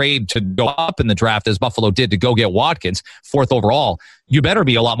trade to go up in the draft as Buffalo did to go get Watkins, 4th overall, you better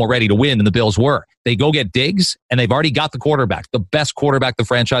be a lot more ready to win than the Bills were. They go get Diggs, and they've already got the quarterback, the best quarterback the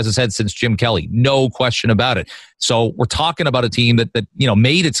franchise has had since Jim Kelly. No question about it. So we're talking about a team that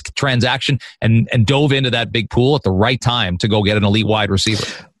made its transaction and dove into that big pool at the right time to go get an elite wide receiver.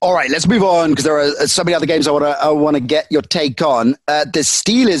 All right, let's move on because there are so many other games I want to get your take on. The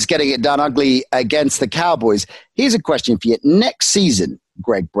Steelers getting it done ugly against the Cowboys. Here's a question for you. Next season,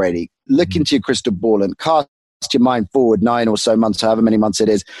 Greg Brady, look into your crystal ball and cast your mind forward 9 or so months, however many months it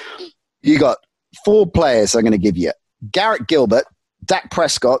is. You got 4 players I'm going to give you. Garrett Gilbert, Dak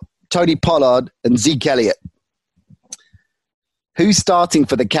Prescott, Tony Pollard, and Zeke Elliott. Who's starting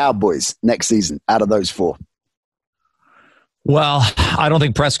for the Cowboys next season out of those 4? Well, I don't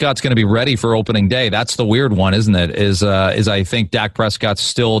think Prescott's going to be ready for opening day. That's the weird one, isn't it? Is I think Dak Prescott's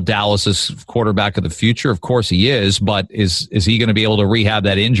still Dallas's quarterback of the future. Of course he is, but is he going to be able to rehab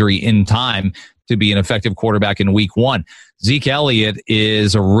that injury in time to be an effective quarterback in week 1? Zeke Elliott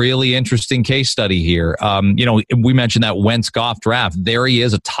is a really interesting case study here. We mentioned that Wentz-Goff draft. There he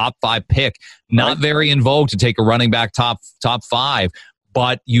is, a top 5 pick. Not very in vogue to take a running back top 5.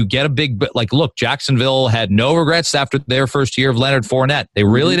 But you get a big, look, Jacksonville had no regrets after their first year of Leonard Fournette. They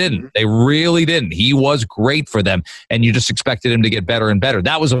really didn't. They really didn't. He was great for them, and you just expected him to get better and better.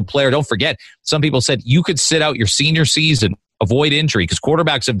 That was a player, don't forget, some people said you could sit out your senior season, avoid injury, because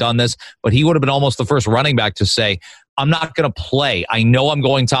quarterbacks have done this, but he would have been almost the first running back to say, I'm not going to play. I know I'm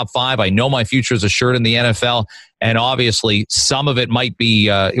going top 5. I know my future is assured in the NFL. And obviously, some of it might be,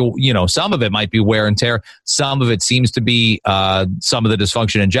 some of it might be wear and tear. Some of it seems to be some of the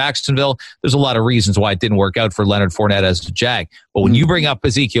dysfunction in Jacksonville. There's a lot of reasons why it didn't work out for Leonard Fournette as a Jag. But when you bring up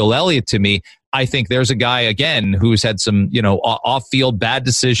Ezekiel Elliott to me, I think there's a guy, again, who's had some, off-field bad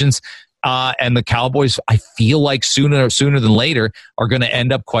decisions. And the Cowboys, I feel like sooner than later, are going to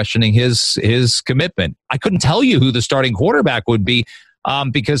end up questioning his commitment. I couldn't tell you who the starting quarterback would be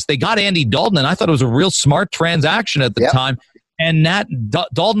because they got Andy Dalton, and I thought it was a real smart transaction at the time. And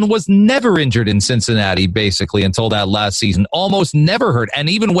Dalton was never injured in Cincinnati, basically, until that last season. Almost never hurt. And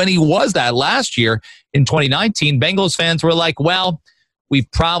even when he was that last year in 2019, Bengals fans were like, well,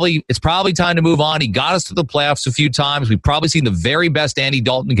 it's probably time to move on. He got us to the playoffs a few times. We've probably seen the very best Andy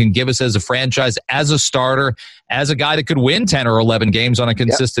Dalton can give us as a franchise, as a starter, as a guy that could win 10 or 11 games on a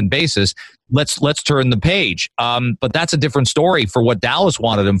consistent basis. Let's turn the page. But that's a different story for what Dallas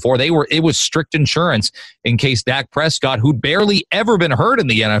wanted him for. It was strict insurance in case Dak Prescott, who'd barely ever been hurt in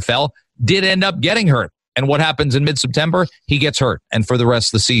the NFL, did end up getting hurt. And what happens in mid-September? He gets hurt, and for the rest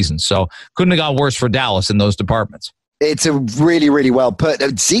of the season. So couldn't have gone worse for Dallas in those departments. It's a really, really well put.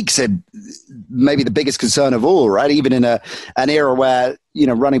 Zeke said maybe the biggest concern of all, right? Even in an era where,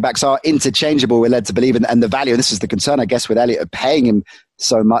 running backs are interchangeable, we're led to believe, and the value, and this is the concern, I guess, with Elliott, of paying him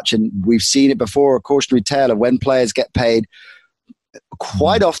so much. And we've seen it before, a cautionary tale of when players get paid,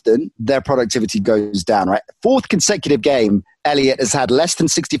 quite often their productivity goes down, right? 4th consecutive game, Elliott has had less than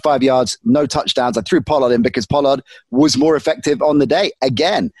 65 yards, no touchdowns. I threw Pollard in because Pollard was more effective on the day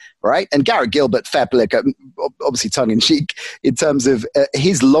again, right? And Garrett Gilbert, fair play, obviously tongue-in-cheek in terms of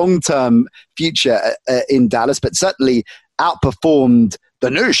his long-term future in Dallas, but certainly outperformed the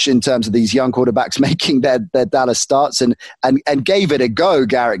Noosh in terms of these young quarterbacks making their Dallas starts and gave it a go,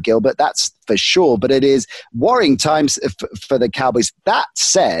 Garrett Gilbert, that's for sure. But it is worrying times for the Cowboys. That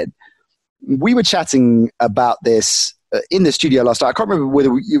said, we were chatting about this in the studio last night. I can't remember whether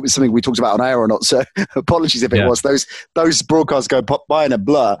it was something we talked about on air or not, so apologies if it was. Those broadcasts go by in a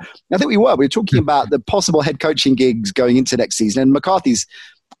blur. I think we were talking about the possible head coaching gigs going into next season, and McCarthy's,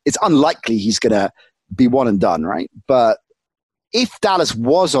 it's unlikely he's going to be one and done, right? But if Dallas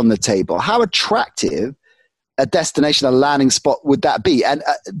was on the table, how attractive a destination, a landing spot would that be? And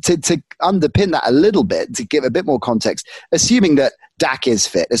to underpin that a little bit, to give a bit more context, assuming that Dak is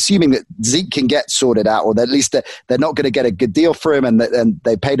fit, assuming that Zeke can get sorted out, or that at least they're not going to get a good deal for him, and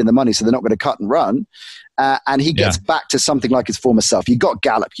they paid him the money, so they're not going to cut and run, and he gets back to something like his former self. You've got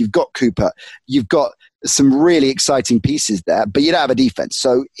Gallup, you've got Cooper, you've got some really exciting pieces there, but you don't have a defense.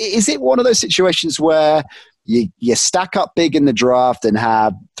 So is it one of those situations where you stack up big in the draft and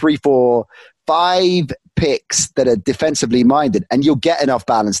have 3, 4, 5 picks that are defensively minded, and you'll get enough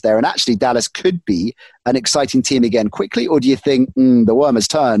balance there, and actually Dallas could be an exciting team again quickly? Or do you think the worm has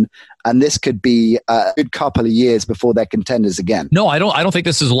turned and this could be a good couple of years before they're contenders again? No, I don't think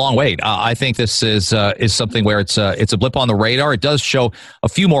this is a long wait. I think this is something where it's a blip on the radar. It does show a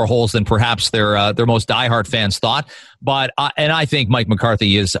few more holes than perhaps their most diehard fans thought. But and I think Mike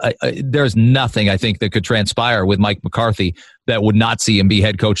McCarthy is there's nothing I think that could transpire with Mike McCarthy that would not see him be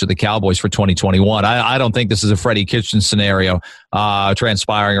head coach of the Cowboys for 2021. I don't think this is a Freddie Kitchens scenario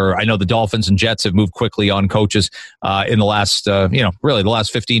transpiring. Or I know the Dolphins and Jets have moved quickly on coaches in the last really the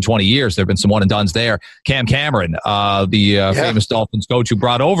last 15, 20 years. There have been some one and dones there. Cam Cameron, the famous Dolphins coach who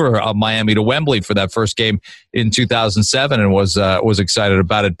brought over Miami to Wembley for that first game in 2007 and was excited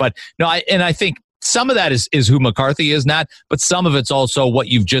about it. But no, I think some of that is who McCarthy is, Nat, but some of it's also what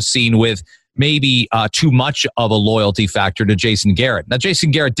you've just seen with maybe too much of a loyalty factor to Jason Garrett. Now,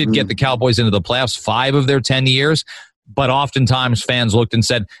 Jason Garrett did get the Cowboys into the playoffs 5 of their 10 years, but oftentimes fans looked and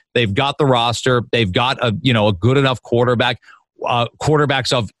said they've got the roster, they've got a good enough quarterback,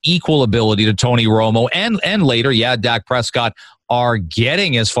 quarterbacks of equal ability to Tony Romo, and later, Dak Prescott are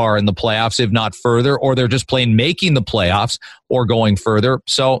getting as far in the playoffs, if not further, or they're just plain making the playoffs or going further.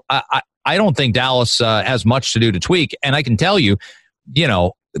 So I don't think Dallas has much to do to tweak. And I can tell you,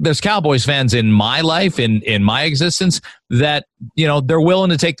 there's Cowboys fans in my life, in my existence, that, they're willing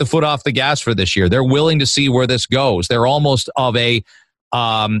to take the foot off the gas for this year. They're willing to see where this goes. They're almost of a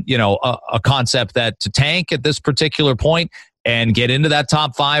concept that to tank at this particular point and get into that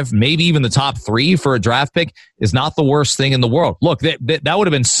top 5, maybe even the top 3 for a draft pick is not the worst thing in the world. Look, that would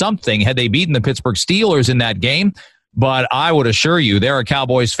have been something had they beaten the Pittsburgh Steelers in that game. But I would assure you there are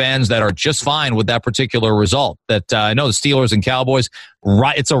Cowboys fans that are just fine with that particular result. That I know the Steelers and Cowboys,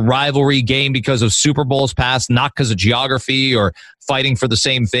 it's a rivalry game because of Super Bowls past, not because of geography or fighting for the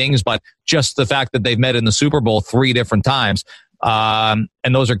same things, but just the fact that they've met in the Super Bowl 3 different times. And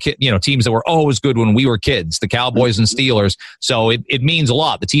those are teams that were always good when we were kids, the Cowboys and Steelers. So it means a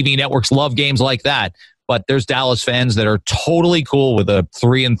lot. The TV networks love games like that. But there's Dallas fans that are totally cool with a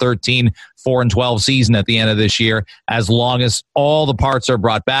 3-13, 4-12 season at the end of this year, as long as all the parts are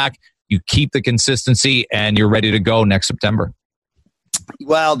brought back, you keep the consistency, and you're ready to go next September.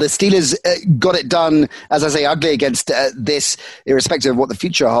 Well, the Steelers got it done, as I say, ugly against this, irrespective of what the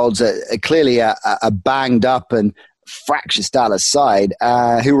future holds, clearly a banged up and fractious Dallas side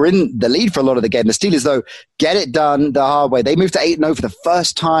who were in the lead for a lot of the game. The Steelers, though, get it done the hard way. They moved to 8-0 for the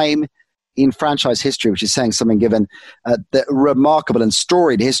first time in franchise history, which is saying something given the remarkable and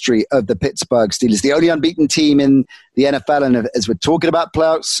storied history of the Pittsburgh Steelers. The only unbeaten team in the NFL, and as we're talking about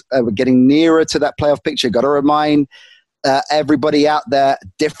playoffs, we're getting nearer to that playoff picture. Got to remind everybody out there,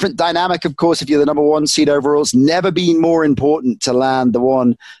 different dynamic, of course, if you're the number 1 seed overall. It's never been more important to land the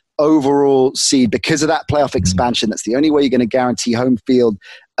 1 overall seed because of that playoff expansion. That's the only way you're going to guarantee home field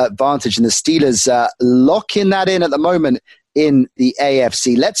advantage. And the Steelers locking that in at the moment in the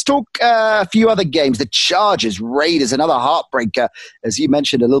AFC. Let's talk a few other games. The Chargers, Raiders, another heartbreaker, as you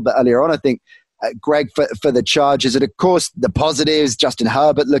mentioned a little bit earlier on, I think, Greg, for the Chargers. And of course, the positives, Justin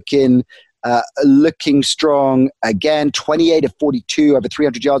Herbert looking strong again, 28 of 42, over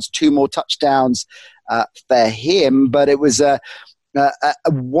 300 yards, 2 more touchdowns for him. But it was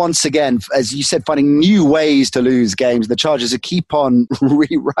once again, as you said, finding new ways to lose games. The Chargers keep on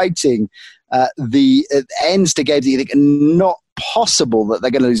rewriting the ends to games that you think are not possible that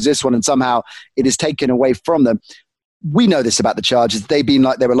they're going to lose this one, and somehow it is taken away from them. We know this about the Chargers. They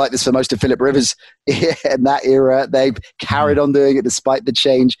were like this for most of Phillip Rivers in that era. They've carried on doing it despite the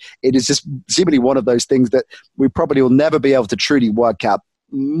change. It is just seemingly one of those things that we probably will never be able to truly work out.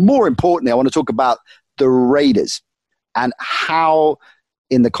 More importantly, I want to talk about the Raiders and how,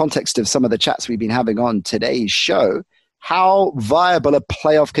 in the context of some of the chats we've been having on today's show, how viable a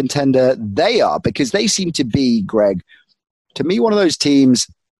playoff contender they are, because they seem to be, Greg, to me, one of those teams,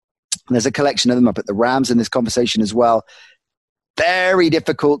 and there's a collection of them up at the Rams in this conversation as well, very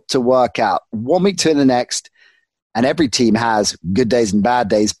difficult to work out. 1 week to the next, and every team has good days and bad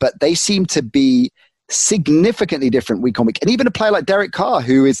days, but they seem to be significantly different week on week. And even a player like Derek Carr,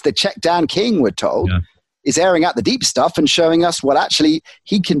 who is the check down king, we're told, is airing out the deep stuff and showing us what actually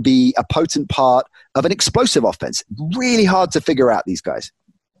he can be a potent part of an explosive offense. Really hard to figure out, these guys.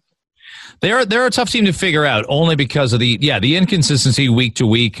 They're a tough team to figure out only because of the inconsistency week to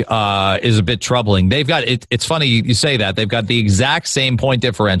week is a bit troubling. They've got it's funny you say that. They've got the exact same point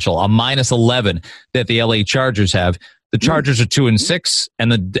differential, a -11 that the LA Chargers have. The Chargers are 2-6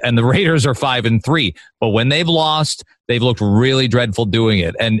 and the Raiders are 5-3. But when they've lost, they've looked really dreadful doing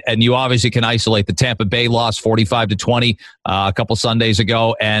it. And you obviously can isolate the Tampa Bay loss 45-20 a couple Sundays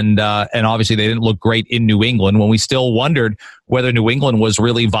ago. And obviously they didn't look great in New England when we still wondered whether New England was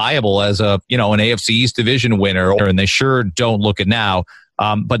really viable as an AFC East division winner. And they sure don't look it now.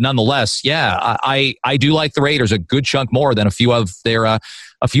 But nonetheless, I do like the Raiders a good chunk more than a few of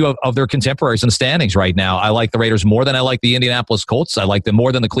their contemporaries in the standings right now. I like the Raiders more than I like the Indianapolis Colts. I like them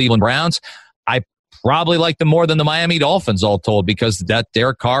more than the Cleveland Browns. I probably like them more than the Miami Dolphins, all told, because that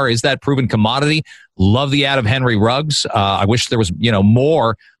Derek Carr is that proven commodity. Love the ad of Henry Ruggs. I wish there was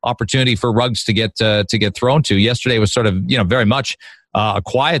more opportunity for Ruggs to get thrown to. Yesterday was sort of very much a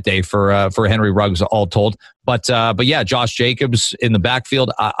quiet day for Henry Ruggs, all told. But yeah, Josh Jacobs in the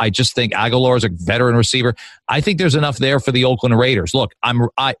backfield. I just think Aguilar is a veteran receiver. I think there's enough there for the Oakland Raiders. Look,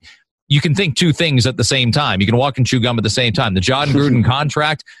 you can think two things at the same time. You can walk and chew gum at the same time. The John Gruden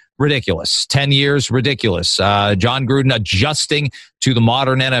contract, ridiculous. 10 years, ridiculous. John Gruden adjusting to the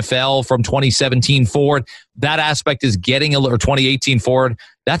modern NFL from 2017 forward. That aspect is getting or 2018 forward.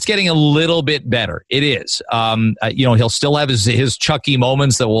 That's getting a little bit better. It is. He'll still have his Chucky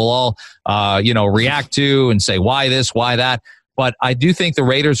moments that we'll all, react to and say, why this, why that. But I do think the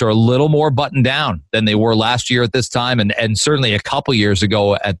Raiders are a little more buttoned down than they were last year at this time, and certainly a couple years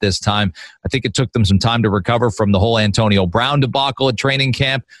ago at this time. I think it took them some time to recover from the whole Antonio Brown debacle at training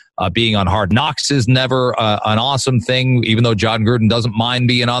camp. Being on Hard Knocks is never an awesome thing, even though John Gruden doesn't mind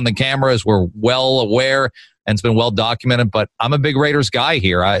being on the camera, as we're well aware, and it's been well documented. But I'm a big Raiders guy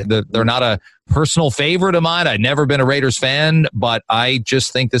here. They're not a personal favorite of mine. I've never been a Raiders fan, but I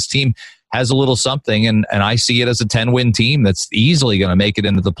just think this team has a little something, and I see it as a 10-win team that's easily going to make it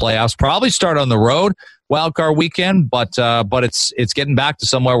into the playoffs. Probably start on the road wildcard weekend, but it's getting back to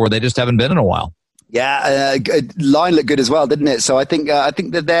somewhere where they just haven't been in a while. Yeah, line looked good as well, didn't it? So I think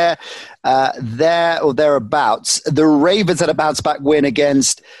that they're there or thereabouts. The Ravens had a bounce back win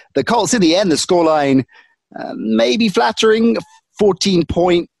against the Colts. In the end, the scoreline maybe flattering,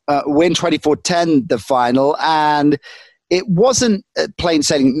 14-point win, 24-10 the final, and it wasn't plain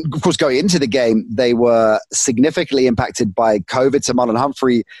sailing. Of course, going into the game, they were significantly impacted by COVID. So Marlon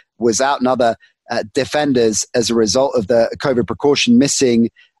Humphrey was out, and other defenders as a result of the COVID precaution missing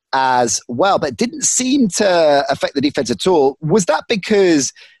as well, but it didn't seem to affect the defense at all. Was that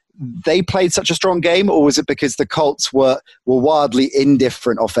because they played such a strong game, or was it because the Colts were wildly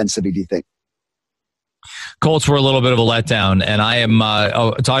indifferent offensively, do you think? Colts were a little bit of a letdown, and I am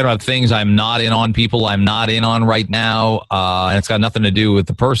talking about things I'm not in on, people I'm not in on right now, and it's got nothing to do with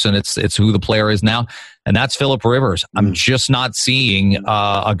the person. It's who the player is now, and that's Phillip Rivers. I'm just not seeing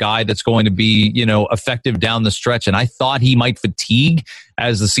a guy that's going to be effective down the stretch, and I thought he might fatigue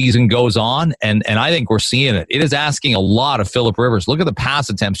as the season goes on, and I think we're seeing it. It is asking a lot of Phillip Rivers. Look at the pass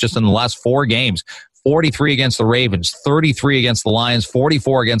attempts just in the last 4 games. 43 against the Ravens, 33 against the Lions,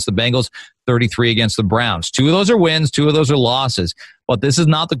 44 against the Bengals, 33 against the Browns. 2 of those are wins, 2 of those are losses. But this is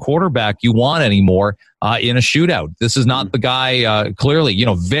not the quarterback you want anymore in a shootout. This is not the guy, clearly,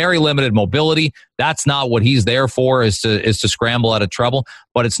 very limited mobility. That's not what he's there for, is to scramble out of trouble.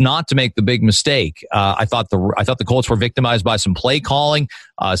 But it's not to make the big mistake. I thought the Colts were victimized by some play calling,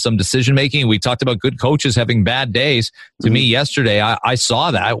 some decision making. We talked about good coaches having bad days. To me, yesterday, I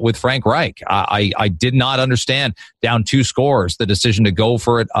saw that with Frank Reich. I did not understand, down 2 scores, the decision to go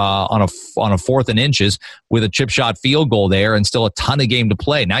for it on a 4th and inches with a chip shot field goal there, and still a ton of game to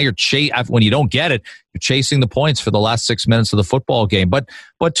play. Now when you don't get it, you're chasing the points for the last 6 minutes of the football game. But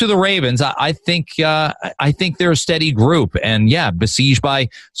to the Ravens, I think they're a steady group, and besieged by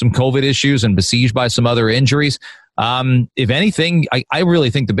some COVID issues and besieged by some other injuries. If anything, I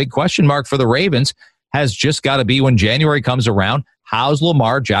really think the big question mark for the Ravens has just got to be, when January comes around, how's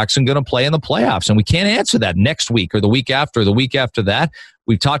Lamar Jackson going to play in the playoffs? And we can't answer that next week or the week after, the week after that.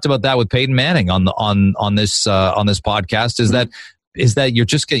 We've talked about that with Peyton Manning on this podcast. Is that you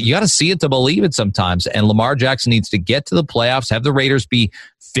got to see it to believe it sometimes. And Lamar Jackson needs to get to the playoffs, have the Raiders be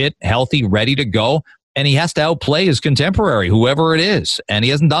fit, healthy, ready to go. And he has to outplay his contemporary, whoever it is. And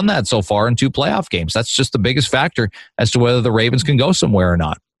he hasn't done that so far in 2 playoff games. That's just the biggest factor as to whether the Ravens can go somewhere or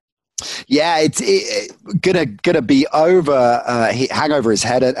not. Yeah, it's gonna be hang over his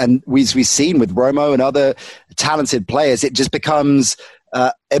head, and we've seen with Romo and other talented players, it just becomes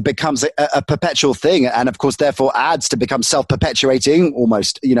it becomes a perpetual thing, and of course, therefore, adds to become self-perpetuating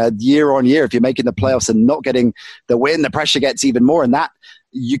almost. Year on year, if you're making the playoffs and not getting the win, the pressure gets even more, and that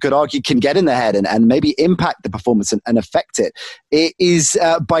you could argue can get in the head and maybe impact the performance and affect it. It is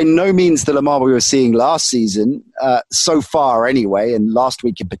by no means the Lamar we were seeing last season, so far anyway, and last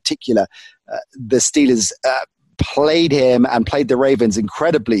week in particular. The Steelers played him and played the Ravens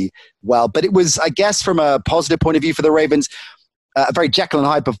incredibly well, but it was, I guess, from a positive point of view for the Ravens, a very Jekyll and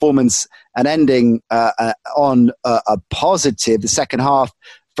Hyde performance and ending on a positive. The second half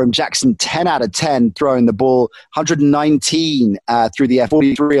from Jackson, 10 out of 10 throwing the ball, 119 through the air,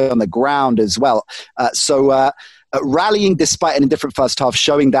 43 on the ground as well. Rallying despite an indifferent first half,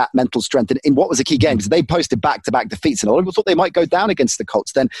 showing that mental strength in what was a key game, because they posted back-to-back defeats, and a lot of people thought they might go down against the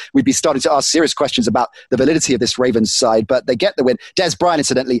Colts. Then we'd be starting to ask serious questions about the validity of this Ravens side, but they get the win. Des Bryant,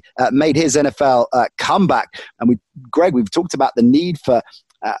 incidentally, made his NFL comeback, and we've talked about the need for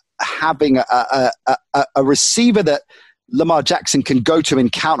having a receiver that Lamar Jackson can go to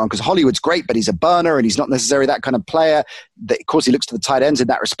and count on, because Hollywood's great, but he's a burner and he's not necessarily that kind of player. Of course, he looks to the tight ends in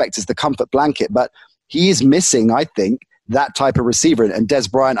that respect as the comfort blanket, but he is missing, I think, that type of receiver. And Des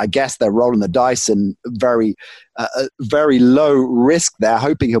Bryant, I guess they're rolling the dice and very low risk there,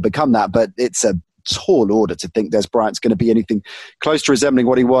 hoping he'll become that. But it's a tall order to think Des Bryant's going to be anything close to resembling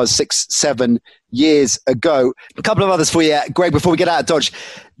what he was 6-7 years ago. A couple of others for you, Greg, before we get out of Dodge.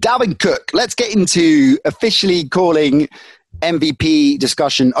 Dalvin Cook, let's get into officially calling MVP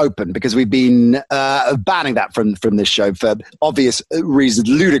discussion open, because we've been banning that from this show for obvious reasons.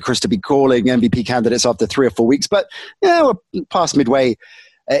 Ludicrous to be calling MVP candidates after 3 or 4 weeks, but we're past midway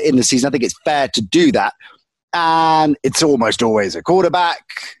in the season. I think it's fair to do that. And it's almost always a quarterback.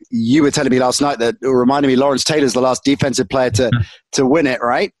 You were telling me last night that it reminded me Lawrence Taylor's the last defensive player to win it,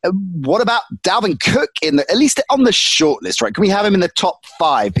 right? What about Dalvin Cook at least on the short list, right? Can we have him in the top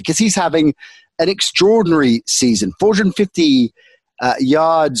 5? Because he's having an extraordinary season, 450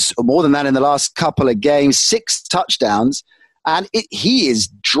 yards or more than that in the last couple of games, 6 touchdowns, and he is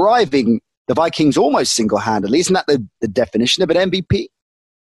driving the Vikings almost single-handedly. Isn't that the definition of an MVP?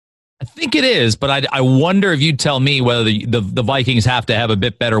 I think it is, but I wonder if you'd tell me whether the Vikings have to have a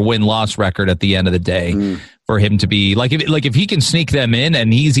bit better win-loss record at the end of the day for him to be if he can sneak them in,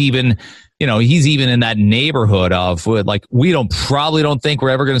 and he's even in that neighborhood of we probably don't think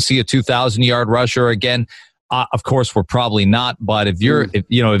we're ever going to see a 2,000-yard rusher again. Of course, we're probably not. But if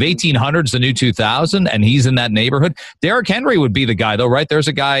 1,800 is the new 2,000 and he's in that neighborhood, Derrick Henry would be the guy, though, right? There's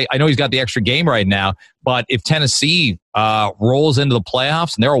a guy. I know he's got the extra game right now, but if Tennessee rolls into the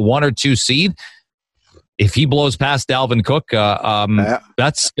playoffs and they're a 1 or 2 seed, if he blows past Dalvin Cook,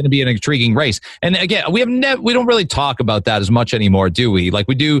 that's going to be an intriguing race. And again, we don't really talk about that as much anymore, do we? Like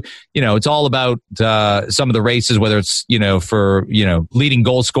we do, it's all about some of the races, whether it's, for, leading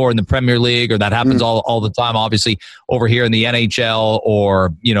goal scorer in the Premier League, or that happens all the time, obviously, over here in the NHL, or,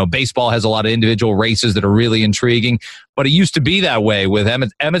 baseball has a lot of individual races that are really intriguing. But it used to be that way with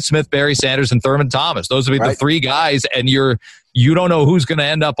Emmitt Smith, Barry Sanders, and Thurman Thomas. Those would be the 3 guys, and you don't know who's going to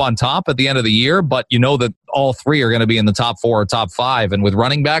end up on top at the end of the year, but you know that all 3 are going to be in the top 4 or top 5. And with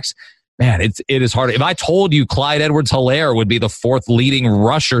running backs, man, it is hard. If I told you Clyde Edwards-Helaire would be the 4th leading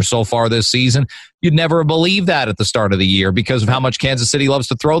rusher so far this season, you'd never believe that at the start of the year because of how much Kansas City loves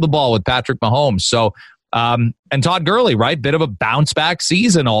to throw the ball with Patrick Mahomes. So, and Todd Gurley, right? Bit of a bounce back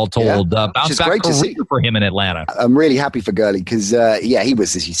season, all told. Bounce back career for him in Atlanta. I'm really happy for Gurley because, he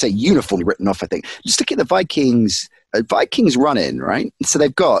was, as you say, uniformly written off, I think. Just look at the Vikings run in, right? So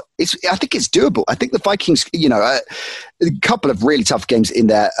they've got, I think it's doable. I think the Vikings, a couple of really tough games in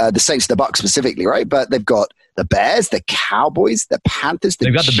there, the Saints, the Bucs specifically, right? But they've got the Bears, the Cowboys, the Panthers,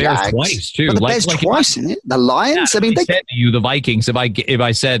 they've got the Bears twice too. The Bears twice, isn't it? The Lions. Yeah, they said to you, the Vikings. If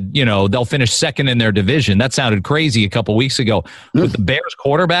I said, they'll finish second in their division, that sounded crazy a couple weeks ago. With the Bears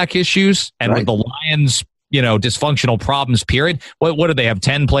quarterback issues and with the Lions, dysfunctional problems, period. What did they have?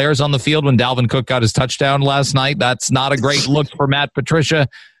 10 players on the field when Dalvin Cook got his touchdown last night? That's not a great look for Matt Patricia.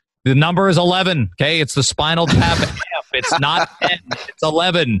 The number is 11. Okay, it's the spinal tap. It's not 10. It's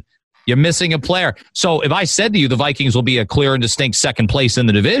 11. You're missing a player. So if I said to you the Vikings will be a clear and distinct second place in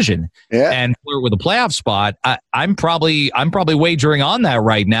the division and clear with a playoff spot, I'm probably wagering on that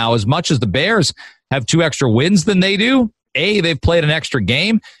right now. As much as the Bears have 2 extra wins than they do, they've played an extra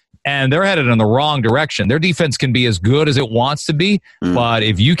game and they're headed in the wrong direction. Their defense can be as good as it wants to be, but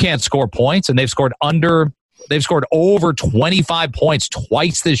if you can't score points, and they've scored over 25 points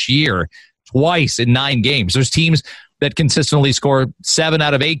twice this year, twice in 9 games. There's teams that consistently score 7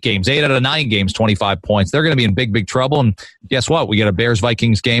 out of 8 games, 8 out of 9 games, 25 points. They're going to be in big, big trouble. And guess what? We get a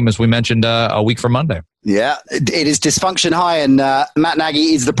Bears-Vikings game, as we mentioned, a week from Monday. Yeah, it is dysfunction high, and Matt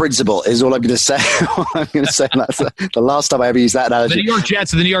Nagy is the principal, is all I'm going to say. I'm going to say that's the last time I ever used that analogy.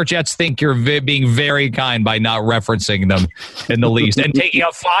 The New York Jets think you're being very kind by not referencing them in the least, and taking a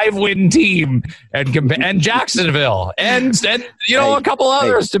 5-win team and Jacksonville and a couple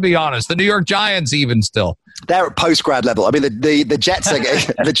others, to be honest. The New York Giants even still. They're at post-grad level. I mean, the Jets are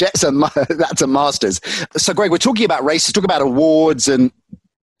the Jets are that's a masters. So, Greg, we're talking about races, talking about awards, and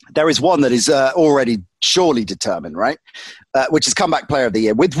there is one that is already surely determined, right? Which is Comeback Player of the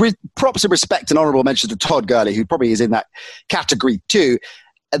Year. With props and respect and honourable mention to Todd Gurley, who probably is in that category too.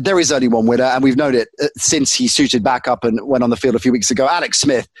 There is only one winner, and we've known it since he suited back up and went on the field a few weeks ago. Alex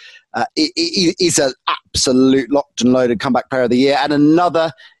Smith is an absolute locked and loaded Comeback Player of the Year, and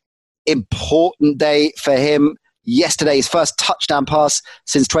another important day for him. Yesterday, his first touchdown pass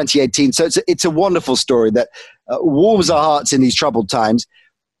since 2018. So it's a wonderful story that warms our hearts in these troubled times.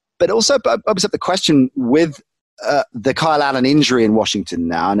 But also opens up the question with the Kyle Allen injury in Washington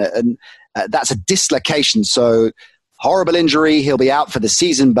now, and that's a dislocation. So horrible injury. He'll be out for the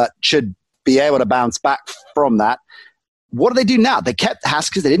season, but should be able to bounce back from that. What do they do now? They kept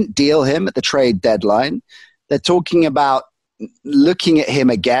Haskins. They didn't deal him at the trade deadline. They're talking about looking at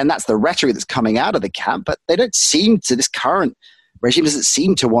him again. That's the rhetoric that's coming out of the camp, but they don't seem to, this current regime doesn't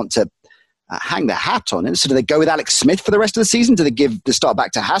seem to want to hang their hat on him. So do they go with Alex Smith for the rest of the season? Do they give the start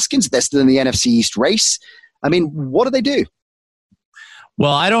back to Haskins? They're still in the NFC East race. I mean, what do they do?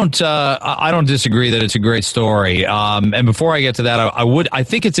 Well, I don't disagree that it's a great story. And before I get to that, I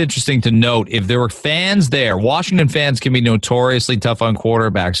think it's interesting to note if there were fans there. Washington fans can be notoriously tough on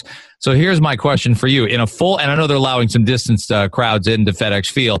quarterbacks. So here's my question for you: in a full, and I know they're allowing some distanced crowds into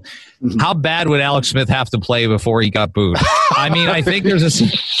FedEx Field. How bad would Alex Smith have to play before he got booed? I mean, I think there's a.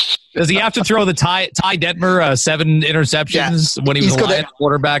 Does he have to throw the Ty Detmer 7 interceptions when he was a Lions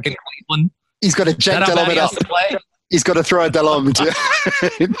quarterback in Cleveland? He's got to check Delhomme up. He's got to throw a Delhomme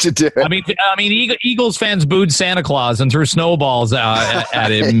to do it. I mean, Eagles fans booed Santa Claus and threw snowballs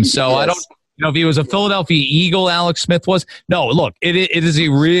at him. So yes. I don't know if he was a Philadelphia Eagle. Alex Smith was. No, look, it is a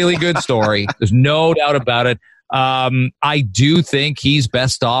really good story. There's no doubt about it. I do think he's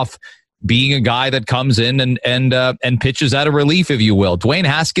best off being a guy that comes in and pitches out of relief, if you will. Dwayne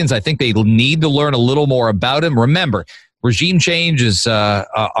Haskins, I think they need to learn a little more about him. Remember, regime changes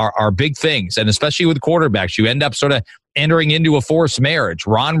are big things, and especially with quarterbacks, you end up sort of entering into a forced marriage.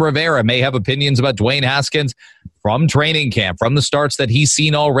 Ron Rivera may have opinions about Dwayne Haskins from training camp, from the starts that he's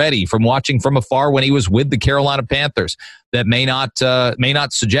seen already, from watching from afar when he was with the Carolina Panthers, that may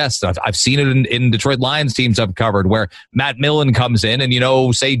not suggest. I've seen it in Detroit Lions teams I've covered where Matt Millen comes in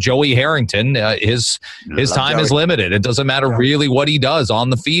and, say Joey Harrington, his time is limited. It doesn't matter really what he does on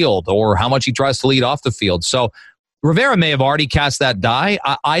the field or how much he tries to lead off the field. So Rivera may have already cast that die.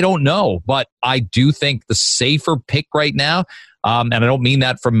 I don't know, but I do think the safer pick right now, and I don't mean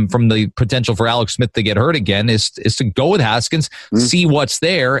that from the potential for Alex Smith to get hurt again, is to go with Haskins, see what's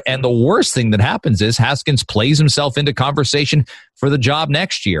there. And the worst thing that happens is Haskins plays himself into conversation for the job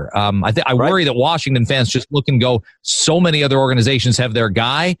next year. I worry that Washington fans just look and go, so many other organizations have their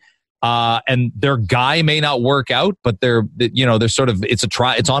guy. And their guy may not work out, but they're sort of,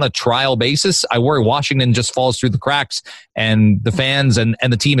 it's on a trial basis. I worry Washington just falls through the cracks, and the fans and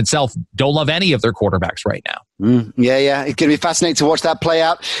the team itself don't love any of their quarterbacks right now. Yeah. It's going to be fascinating to watch that play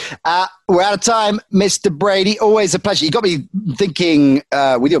out. We're out of time, Mr. Brady. Always a pleasure. You got me thinking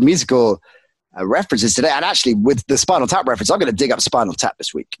with your musical references today, and actually with the Spinal Tap reference, I'm going to dig up Spinal Tap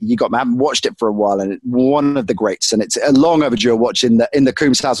this week. I haven't watched it for a while, and it's one of the greats, and it's a long overdue watch in the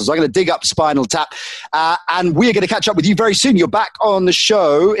Coombs household. So I'm going to dig up Spinal Tap, and we're going to catch up with you very soon. You're back on the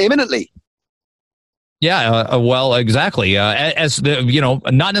show imminently. Yeah, well, exactly.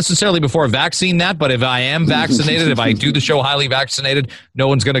 Not necessarily before a vaccine, but if I am vaccinated, if I do the show highly vaccinated, no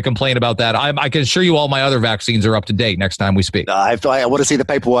one's going to complain about that. I can assure you all my other vaccines are up to date next time we speak. I want to see the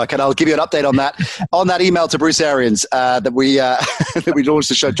paperwork, and I'll give you an update on that email to Bruce Arians that we launched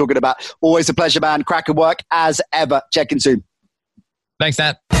the show talking about. Always a pleasure, man. Cracking work as ever. Check in soon. Thanks,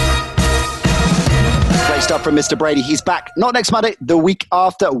 Nat. Great stuff from Mr. Brady. He's back not next Monday, the week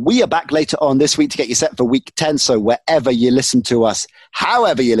after. We are back later on this week to get you set for week 10. So wherever you listen to us,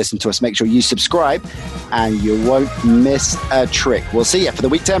 however you listen to us, make sure you subscribe and you won't miss a trick. We'll see you for the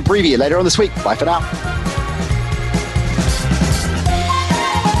week 10 preview later on this week. Bye for now.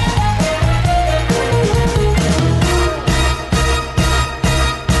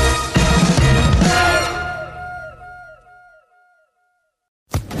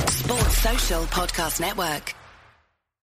 Podcast Network.